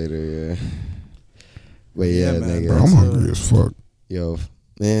download those later. Yeah. But yeah, man, nigga. Bro, I'm hungry as fuck. Yo,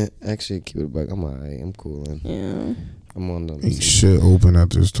 man, actually, keep it back. I'm alright. I'm cooling. Yeah. I'm on them. Ain't shit open at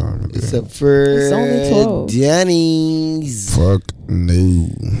this time of day. Except for It's only 12. Danny's. Fuck no.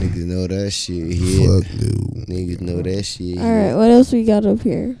 Niggas know that shit here. Fuck no. Niggas know that shit here. Alright, what else we got up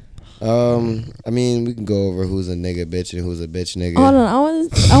here? I mean, we can go over who's a nigga bitch and who's a bitch nigga. Hold on,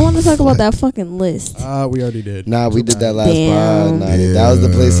 I want to talk about that fucking list. We already did. Nah, we did that last Damn. pod. That was the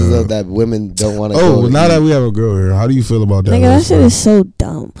places that women don't want to go. Oh, now that we have a girl here, how do you feel about that? Nigga, that shit is so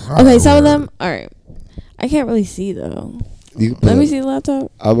dumb. Okay, some of them, alright. I can't really see though. Let me see the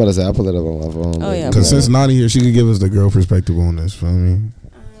laptop. I was about to say, I'll pull it up on my phone. Oh, yeah. Because since Nani here, she could give us the girl perspective on this. Feel me?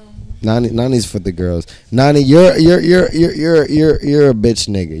 Nani's for the girls. Nani, you're a bitch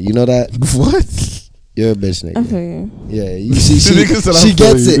nigga. You know that? What? You're a bitch nigga. I feel you. Yeah, she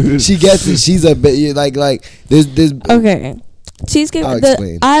gets it. She gets it. She's a bitch. Like there's. Okay, Cheesecake.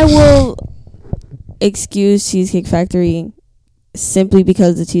 I will excuse Cheesecake Factory simply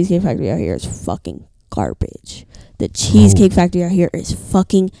because the Cheesecake Factory out here is fucking garbage. The Cheesecake Factory out here is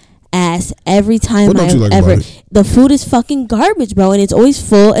fucking ass every time. What don't you like about it? The food is fucking garbage, bro, and it's always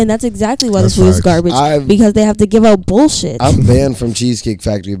full, and that's exactly why That's the food is facts. garbage, because they have to give out bullshit. I'm banned from Cheesecake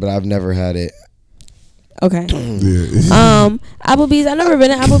Factory, but I've never had it. Okay. Yeah. Applebee's. I've never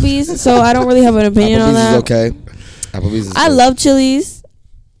been to Applebee's, so I don't really have an opinion on that. Applebee's is okay. Applebee's is I good. love Chili's.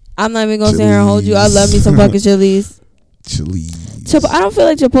 I'm not even gonna sit here and hold you. I love me some fucking Chili's. I don't feel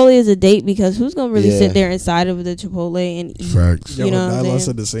like Chipotle is a date because who's gonna really sit there inside of the Chipotle and eat? Facts. You know what I'm saying?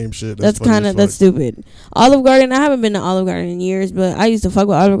 said the same shit. That's stupid. Olive Garden. I haven't been to Olive Garden in years, but I used to fuck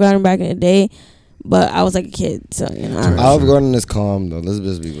with Olive Garden back in the day. But I was like a kid, so you know. Olive Garden is calm though. Let's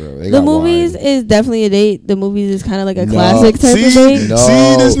just be real. The movies is definitely a date. The movies is kind of like a classic type of date.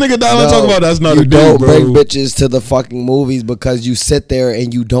 See, this nigga down talking about that's not a date, bro. You don't bring bitches to the fucking movies because you sit there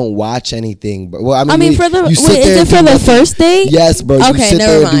and you don't watch anything. But well, I mean for the is it for the first date? Yes, bro. Okay, you sit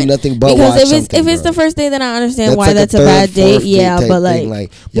never there mind. and do nothing but because watch if it's the first date, then I understand why that's a bad date. Yeah, but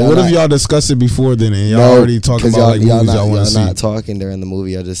like but what if y'all discuss it before then and y'all already talking about like movies y'all want to see? Y'all not talking during the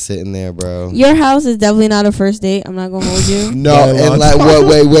movie. Y'all just sitting there, bro. Your house is definitely not a first date. I'm not gonna hold you. No, and like what?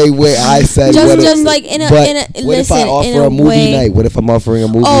 Wait. I said just like in a what if I offer a movie night? What if I'm offering a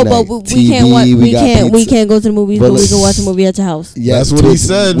movie night? Oh, but we can't go to the movies, but we can watch a movie at your house. Yeah, that's what he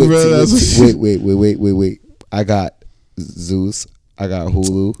said, bro. Wait. I got Zeus. I got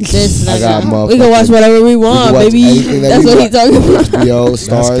Hulu. I got motherfucking. We can watch whatever we want, baby. That's what he's talking about. Yo,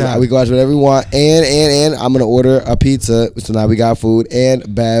 stars. We can watch whatever we want. And I'm gonna order a pizza. So now we got food.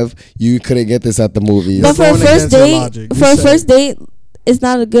 And Bev, you couldn't get this at the movies. But for a first date, it's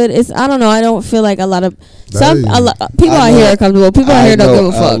not a good. I don't know. I don't feel like a lot of people out here are comfortable. People out here don't give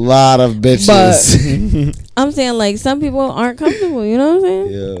a fuck. A lot of bitches. But I'm saying like some people aren't comfortable. You know what I'm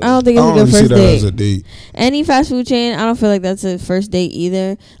saying? Yeah. I don't think it's a good first date. As a date. Any fast food chain, I don't feel like that's a first date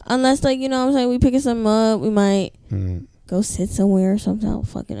either. Unless like you know what I'm saying, we picking something up, we might go sit somewhere or something. I don't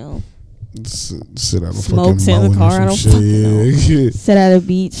fucking know. Sit at a smoke, sit in the car. I don't fucking know. Sit at a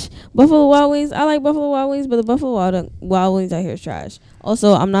beach. Buffalo Wild Wings. I like Buffalo Wild Wings, but the Buffalo Wild Wings out here is trash.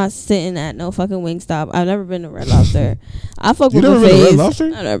 Also, I'm not sitting at no fucking Wingstop. I've never been to Red Lobster. I fuck with buffets.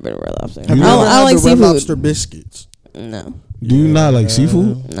 I've never been to Red Lobster. I don't like seafood. Red Lobster biscuits. No. Do you not like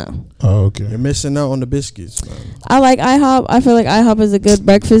seafood? No. Oh, okay. You're missing out on the biscuits, man. I like IHOP. I feel like IHOP is a good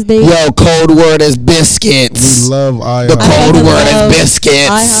breakfast date. Yo, code word is biscuits. We love IHOP. The code word is biscuits.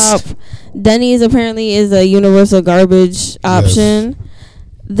 IHOP. Denny's apparently is a universal garbage option. Yes.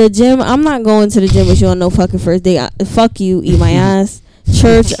 The gym, I'm not going to the gym with you on no fucking first date. Fuck you, eat my ass.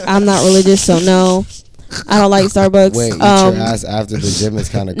 Church, I'm not religious, so no. I don't like Starbucks. Wait, eat your ass after the gym is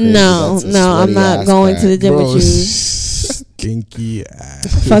kind of crazy. No, I'm not going to the gym with you. Stinky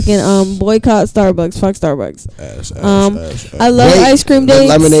ass. Fucking boycott Starbucks. Fuck Starbucks. Ass. I love ice cream dates.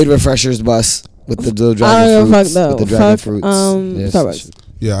 Lemonade refreshers bus with the dragon I don't fruits. Fuck though. With the dragon fuck, fruits. Starbucks.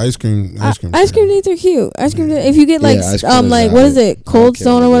 Yeah, ice cream. Ice cream dates are cute. Ice cream if you get like like what is it, Cold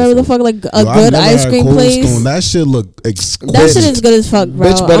Stone or whatever the fuck, like a good ice cream place. Stone. That shit look exquisite. That shit is good as fuck, bro.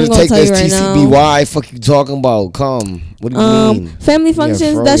 Bitch better I'm gonna take tell this you right TCBY. Fuck you talking about? Come. What do you mean? Family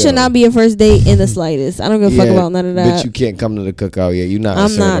functions. That should not be a first date in the slightest. I don't give a fuck about none of that. Bitch, you can't come to the cookout yet. You're not.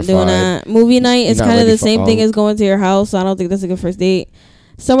 I'm not doing that. Movie night is kind of the same thing as going to your house. So I don't think that's a good first date.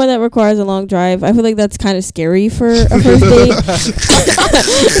 Somewhere that requires a long drive, I feel like that's kind of scary for a first date.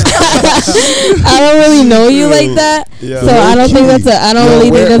 I don't really know you like that, so I don't think that's I don't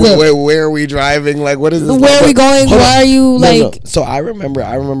really think that's Wait, where are we driving? Like, what is this? Where are we going? Why are you like? No. So I remember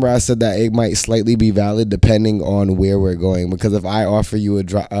I said that it might slightly be valid depending on where we're going. Because if I offer you a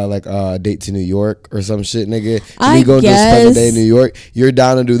date to New York or some shit, nigga, and we go just spend the day in New York, you're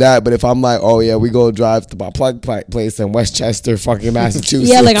down to do that. But if I'm like, oh yeah, we go drive to my plug place in Westchester, fucking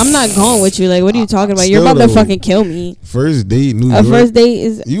Massachusetts. Yeah, like I'm not going with you. Like, what are you talking about? You're about to fucking kill me. First date, New York. A first date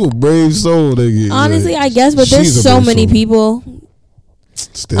is you a brave soul, nigga. Honestly, I guess, but there's so many people.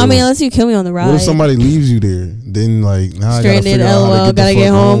 Still. I mean, unless you kill me on the ride. What if somebody leaves you there? Then like, stranded. LOL. Gotta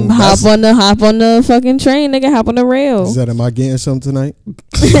get home. Hop on the fucking train, nigga. Hop on the rail. Is that am I getting something tonight?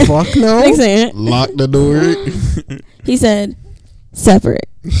 Fuck no. Lock the door. He said, separate.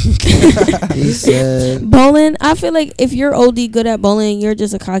 He said bowling. I feel like if you're OD good at bowling, you're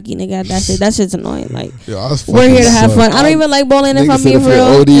just a cocky nigga at that shit. That shit's annoying. Like, we're here to have fun. I don't even like bowling if I'm being for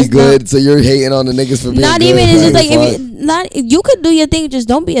real. OD good, so you're hating on the niggas for being not good. Even. It's just like if you could do your thing, just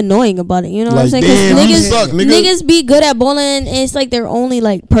don't be annoying about it. You know what I'm saying? Because niggas be good at bowling, and it's like their only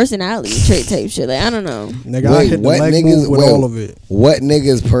like personality trait type shit. Like I don't know. Nigga, I hit the leg move with all of it. What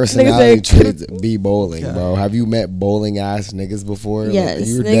niggas personality traits be bowling, bro? Have you met bowling ass niggas before? Yes,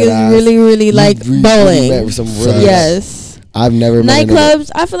 niggas really like bowling. Yes. I've never met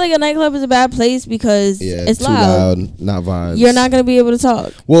nightclubs. I feel like a nightclub is a bad place because it's too loud. Not vibes. You're not gonna be able to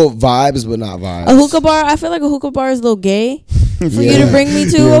talk. Well, vibes, but not vibes. A hookah bar. I feel like a hookah bar is a little gay for you to bring me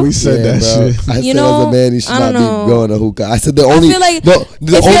to. Yeah, we said that bro. shit. I you said know, as a man, you should not be going to hookah. I said the only. I feel like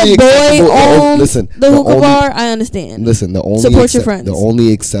the if only your boy owns the hookah only, bar, I understand. Listen, the only support your friends. The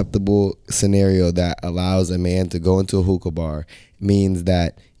only acceptable scenario that allows a man to go into a hookah bar means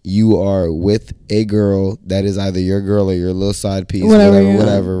that you are with a girl that is either your girl or your little side piece,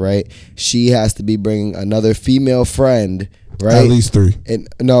 whatever, right? She has to be bringing another female friend, right? At least 3. And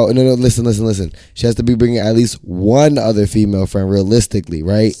no. Listen. She has to be bringing at least one other female friend, realistically,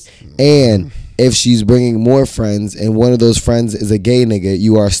 right? And if she's bringing more friends and one of those friends is a gay nigga,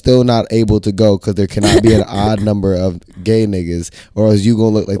 you are still not able to go because there cannot be an odd number of gay niggas, or else you gonna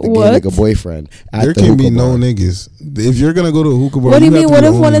look like the gay nigga boyfriend. There can be no niggas. If you're gonna go to a hookah bar, what do you mean? What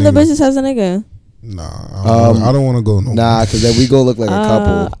if one of the bitches has a nigga? Nah, I don't want to go no. Nah, because then we go look like a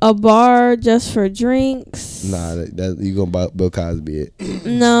couple. A bar just for drinks. Nah, that you gonna Bill Cosby it.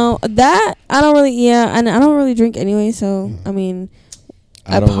 No, that I don't really. Yeah, and I don't really drink anyway. So I mean.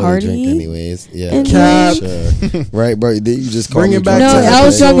 I don't really drink anyways. Yeah, sure. Right, bro. Did you just call bring me it back? No, I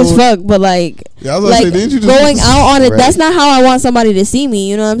was drunk as fuck, but like, yeah, I was like, didn't you just going out on it. Right. That's not how I want somebody to see me.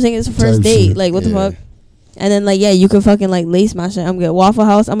 You know what I'm saying? It's a first date. Shit. Like, what the fuck? And then like, yeah, you can fucking like lace my shit. I'm good. Waffle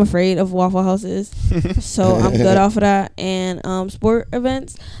House. I'm afraid of Waffle Houses, so I'm good off of that. And sport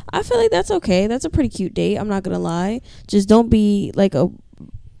events. I feel like that's okay. That's a pretty cute date. I'm not gonna lie. Just don't be like a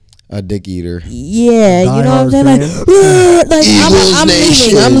dick eater. Yeah, you know what I'm saying? Like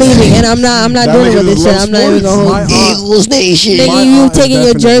I'm leaving, and I'm not dealing with this shit. I'm not even gonna hold Eagles Nation. Nigga, you taking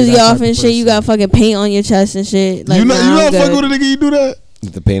your jersey off and shit. You got fucking paint on your chest and shit. Like, you not fucking with a nigga. You do that.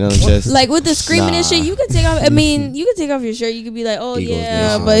 With the paint on the chest. Like with the screaming and shit, you can take off. I mean, you can take off your shirt. You could be like, oh Eagles yeah,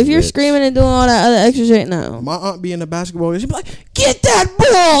 Nation, but if you're bitch. screaming and doing all that other extra shit, no. My aunt be in the basketball and she be like, "Get that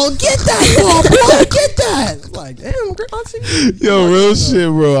ball, boy, get that." Like, damn, girl, auntie. Yo, real shit,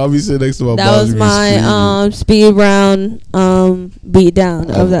 bro. I'll be sitting next to my. That was my speed round beat down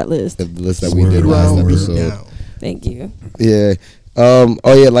of that list. The list that we did last episode. Thank you. Yeah. Oh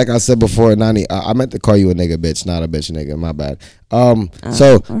yeah, like I said before, Nani, I meant to call you a nigga bitch, not a bitch nigga. My bad.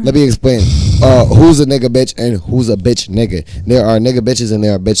 So let me explain. Who's a nigga bitch and who's a bitch nigga? There are nigga bitches and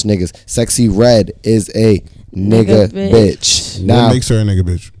there are bitch niggas. Sexy Red is a nigga bitch. Now, what makes her a nigga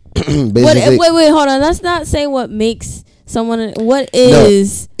bitch? Wait, hold on. That's not saying what makes someone. What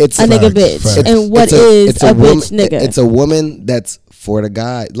is it's a nigga bitch and what is a bitch nigga? It's a woman that's for the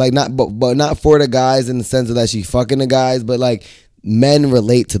guy, like not, but not for the guys in the sense of that she fucking the guys, but like. Men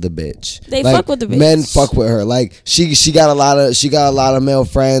relate to the bitch. They like, fuck with the bitch. Men fuck with her. Like she got a lot of male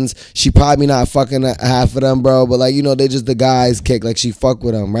friends. She probably not fucking half of them, bro. But like they just the guys kick. Like she fuck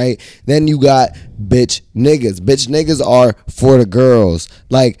with them, right? Then you got bitch niggas. Bitch niggas are for the girls.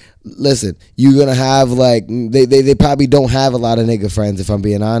 Like listen, you're gonna have like they probably don't have a lot of nigga friends. If I'm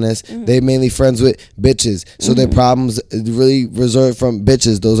being honest, they mainly friends with bitches. So their problems really reserved from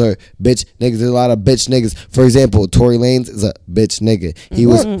bitches. Those are bitch niggas. There's a lot of bitch niggas. For example, Tory Lanez is a bitch nigga. He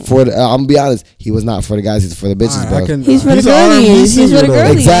was for the. I'm gonna be honest. He was not for the guys. He's for the bitches, bro. He's for the girlies. He's for the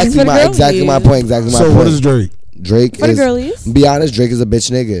girlies. Exactly my point. So what is Drake? Drake for is. the girlies. Be honest, Drake is a bitch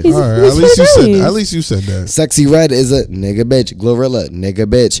nigga. All right, at least you said that. Sexy Red is a nigga bitch. Glorilla, nigga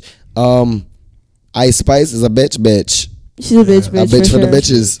bitch. Ice Spice is a bitch. She's a bitch. A bitch for the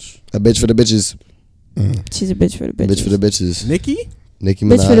bitches. A bitch for the bitches. She's a bitch for the bitches. Bitch for the bitches. Nicki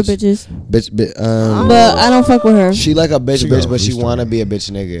Minaj. Bitch for the bitches. Bitch. But I don't fuck with her. She like a bitch, but she wanna be a bitch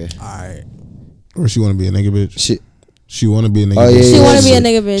nigga. Alright. Or she wanna be a nigga bitch. She wanna be a nigga bitch. She wanna be a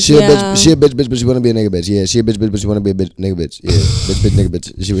nigga bitch. She a bitch, but she wanna be a nigga bitch. Yeah, she a bitch, but she wanna be a bitch nigga bitch. Yeah, bitch, nigga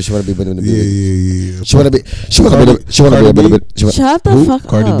bitch. She wanna be a bitch. Yeah. She wanna be a bitch. Shut the fuck up.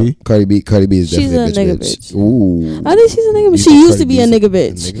 Cardi B is she's definitely a a nigga bitch. Ooh. I think she's a nigga bitch. She used to be a nigga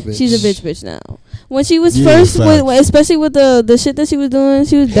bitch. She's a bitch now. When she was first, especially with the shit that she was doing,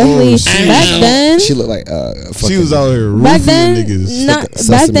 she was definitely back then. She looked like she was out here roofing back then. niggas.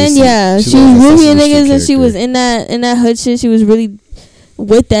 Back then, yeah, she was roofing niggas, and she was in that hood shit. She was really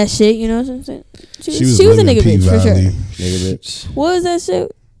with that shit. You know what I'm saying? She was a nigga bitch for sure. Nigga bitch. What was that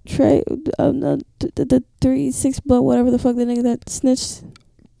shit? Trey, the 3-6 blood, whatever the fuck the nigga that snitched.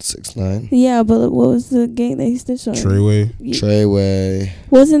 6ix9ine. Yeah, but what was the gang that he snitched on? Treyway.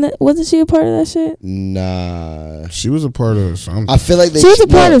 Wasn't she a part of that shit? Nah. She was a part of something. I feel like she was a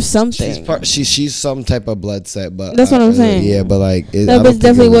part of something. She's some type of blood set, but that's what I'm saying. Yeah, but like that bitch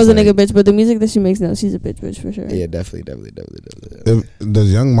definitely was a nigga bitch. But the music that she makes now, she's a bitch for sure. Yeah, definitely.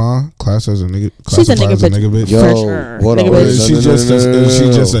 Does Young Ma class as a nigga? She's a nigga bitch. Yo, for sure. Hold on. Is she just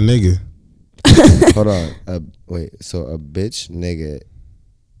a nigga? Hold on. Wait. So a bitch nigga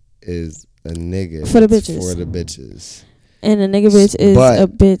is a nigga for the bitches. For the bitches. And a nigga bitch is a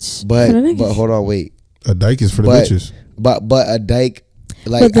bitch for the niggas. But hold on, wait. A dyke is for the bitches. But a dyke,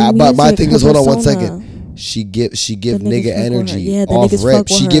 like, my thing is, hold on 1 second. She give nigga energy off rip.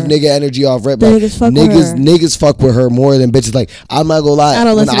 She give nigga energy off rip. Like, niggas fuck with her more than bitches. Like, I'm not gonna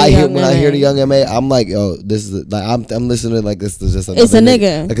lie. When I hear the young MA, I'm like, yo, this is like, I'm listening like this is just another it's a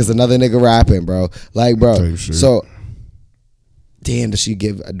nigga. Like, it's another nigga rapping, bro. Like, bro. So, damn, does she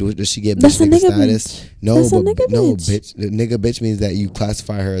give bitch nigga status? Bitch. No, That's but no, bitch. Nigga bitch means that you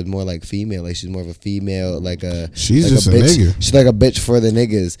classify her as more like female. Like, she's more of a female. Like she's like just a bitch. nigga. She's like a bitch for the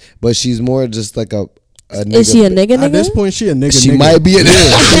niggas, but she's more just like a nigga. Is she a nigga? At this point, she a nigga. She might be a nigga.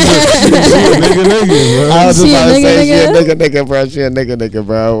 I was just about to say she a nigga, bro. She a nigga,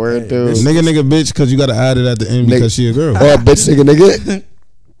 bro. Where dude? Nigga, bitch, because you got to add it at the end because she a girl. Or bitch, nigga.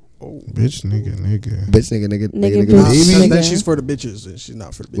 Bitch, nigga. Bitch, nigga. Baby. Then she's for the bitches and she's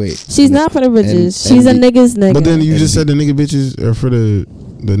not for the bitches. Wait. She's not for the bitches. She's a nigga's nigga. But then you just said the nigga bitches are for the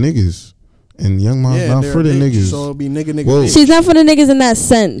niggas. And young mom's not for the niggas. So it'll be nigga. Whoa. She's not for the niggas in that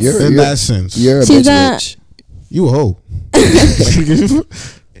sense. In that sense. You're a she's bitch. You a hoe.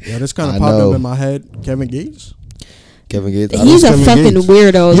 Yeah, this kind of popped up in my head. Kevin Gates. He's a fucking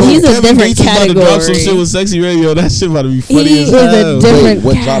weirdo. Yo, he's a Kevin different Gates category. About to drop some shit with Sexy Red. Yo, that shit about to be funny he as is hell. a different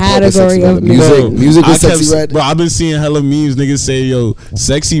category of music with Sexy Red. Bro, I've been seeing hella memes. Niggas say, yo,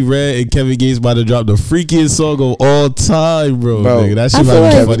 Sexy Red and Kevin Gates about to drop the freakiest song of all time, bro. Nigga, that shit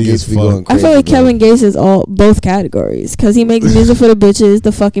about to be funny as fuck. I feel like Kevin Gates is both categories because he makes music for the bitches,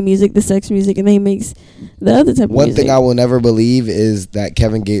 the fucking music, the sex music, and then he makes the other type of music. One thing I will never believe is that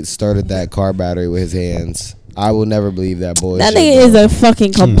Kevin Gates started that car battery with his hands. I will never believe that bullshit. That nigga is a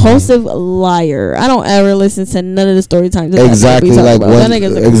fucking compulsive liar. I don't ever listen to none of the story times. Exactly like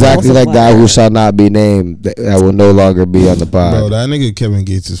that guy who shall not be named. That will no longer be on the pod. Bro, that nigga Kevin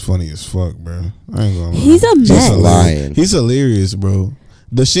Gates is funny as fuck, bro. I ain't gonna lie. He's a mess. He's hilarious, bro.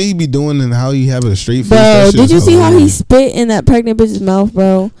 The shit he be doing and how he have a straight face. Bro, did you see how he spit in that pregnant bitch's mouth,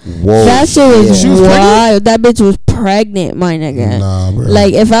 bro? Whoa. That shit was wild. That bitch was pregnant, my nigga. Nah, bro.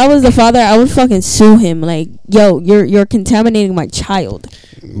 Like, if I was the father, I would fucking sue him. Like, yo, you're contaminating my child.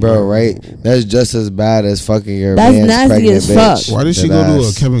 Bro, right? That's just as bad as fucking your That's man's nasty pregnant as bitch. fuck. Why did she go to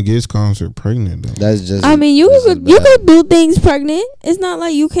a Kevin Gates concert pregnant though? That's just. I mean, you could do things pregnant. It's not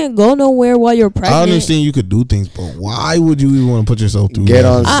like you can't go nowhere while you're pregnant. I understand you could do things, but why would you even want to put yourself through Get that?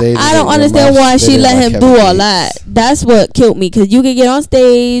 on stage. I don't understand why she let him do all that. That's what killed me. Cause you can get on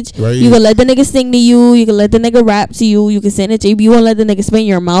stage, right. You can let the nigga sing to you, you can let the nigga rap to you, you can sing it to you. You won't let the nigga spit in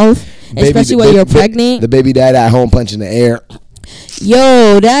your mouth, especially when you're pregnant. The baby dad at home punching the air.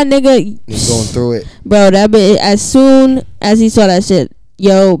 Yo, that nigga he's going through it, bro. That bitch, as soon as he saw that shit,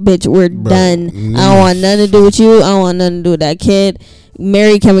 yo, bitch, we're done. I don't want nothing to do with you. I don't want nothing to do with that kid.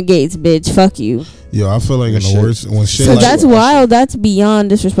 Marry Kevin Gates, bitch. Fuck you. Yo, I feel like in the worst when shit. So that's wild. That's beyond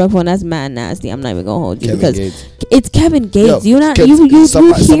disrespectful, and that's mad nasty. I'm not even gonna hold you because it's Kevin Gates. You hear what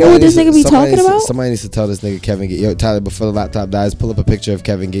this nigga be talking about? Somebody needs to tell this nigga Kevin Gates. Yo, Tyler, before the laptop dies, pull up a picture of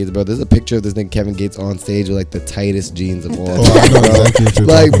Kevin Gates, bro. There's a picture of this nigga Kevin Gates on stage with like the tightest jeans of all.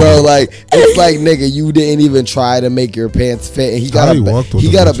 Like, bro, like it's like nigga, you didn't even try to make your pants fit, and he got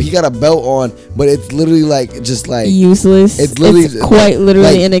a belt on, but it's literally like just like useless. It's literally quite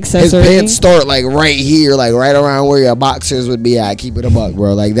literally an accessory. His pants start like right here, like right around where your boxers would be at. Keep it a buck,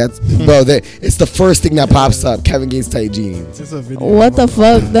 bro. Like that's bro. It's the first thing that pops up. Kevin Gates tight jeans. What the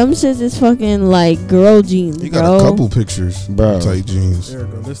fuck? Them shits is fucking like girl jeans, you got a couple pictures, bro. Tight jeans. There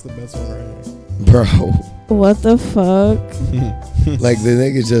we go. This is the best one right here, bro. What the fuck? Like the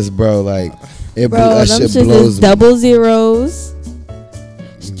nigga just, bro. Like bro, that shit blows. Double zeros.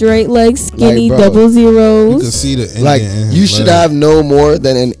 Straight leg skinny, like, double zeros. You can see the like you should have no more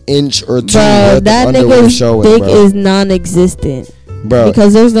than an inch or two. Bro, that nigga's dick is non-existent. Bro,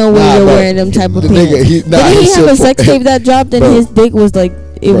 because there's no way you're wearing them type of pants. Didn't he have a sex tape that dropped and his dick was like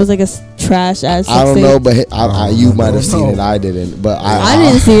was like a trash ass sex tape? I don't know, but you might have seen it. I didn't, but I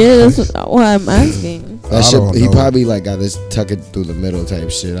didn't see it. That's what I'm asking. That shit, he probably like got this tuck it through the middle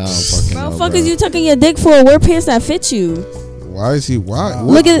type shit. I don't fucking know. What the fuck is you tucking your dick for? Wear pants that fit you. Why is he? Why?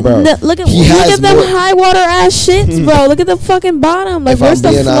 Look at them high water ass shits, bro. Look at the fucking bottom. Like, where's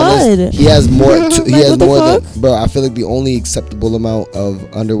the flood? Honest, he has more. He has more than, bro. I feel like the only acceptable amount of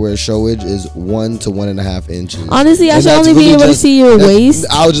underwear showage is 1 to 1.5 inches. Honestly, I should only be able to see your waist.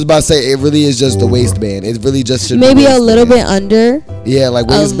 I was just about to say it really is just the waistband. It really just should maybe a little bit under. Yeah, like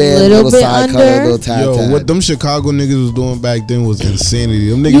waistband, little side color, little tab. Yo, what them Chicago niggas was doing back then was insanity.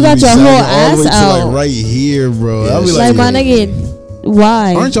 Them niggas you got your whole ass all the way out, to like right here, bro. Yeah, like my nigga.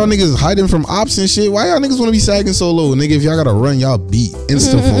 Why? Aren't y'all niggas hiding from ops and shit? Why y'all niggas want to be sagging so low, nigga? If y'all gotta run, y'all beat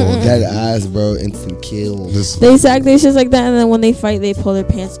instant fall. That ass, bro, instant kill. They sag their shit like that, and then when they fight, they pull their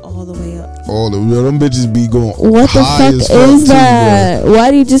pants all the way up. Them bitches be going. What the fuck is that?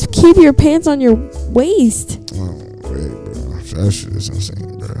 Why do you just keep your pants on your waist? Oh, wait, bro. That shit is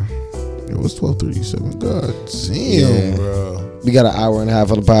insane, bro. Yo, what's 12:37? God damn, bro. We got an hour and a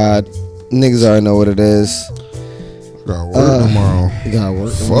half on the pod. Niggas already know what it is. Got work tomorrow. You got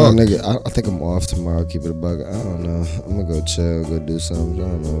work Fuck. tomorrow, nigga. I think I'm off tomorrow. Keep it a bug. I don't know. I'm gonna go chill, go do something. I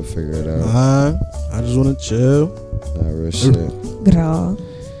don't know. Figure it out. I just wanna chill. Nah, real shit. Gra.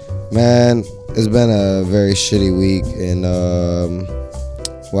 Man, it's been a very shitty week, and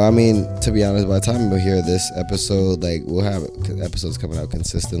well, I mean, to be honest, by the time you hear this episode, like, we'll have episodes coming out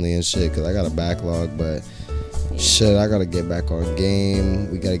consistently and shit, because I got a backlog, but shit, I gotta get back on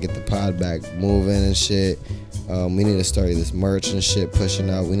game. We gotta get the pod back moving and shit. We need to start this merch and shit pushing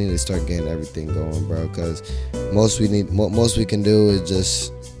out. We need to start getting everything going, bro, because most we can do is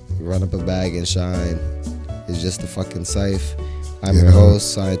just run up a bag and shine. It's just the fucking Cyphe. I'm your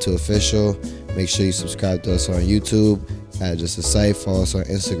host, Signed to Official. Make sure you subscribe to us on YouTube at Just a Cyphe. Follow us on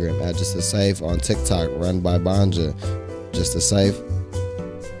Instagram at Just a Cyphe. On TikTok, run by Banja. Just a Cyphe.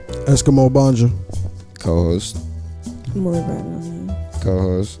 Eskimo Banja. Co-host.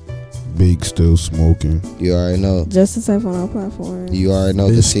 Co-host. Big still smoking. You already know. Just a Cyphe on our platform. You already know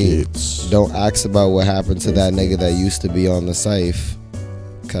Biscuits. the team. Don't ask about what happened to that nigga that used to be on the Cyphe,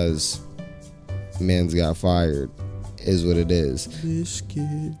 because man's got fired. Is what it is.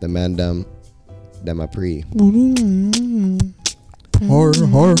 Biscuit. The man them a pre.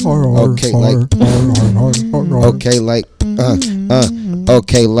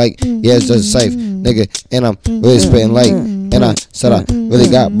 Okay, like, yeah, it's just Cyphe, nigga, and I'm really spitting like, and I said I really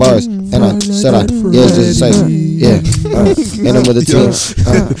got bars, and I said I, yeah, it's just Cyphe, yeah, and I'm with the team,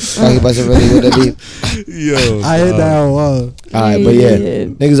 he bustin' really with the beat. Yo, I hit that one. Alright, but yeah,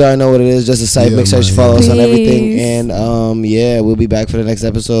 niggas already know what it is. Just a Cyphe. Make sure you follow us on everything, and yeah, we'll be back for the next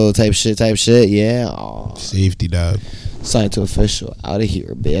episode. Type shit, yeah. Safety, dog. Signed to Official. Out of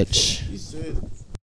here, bitch.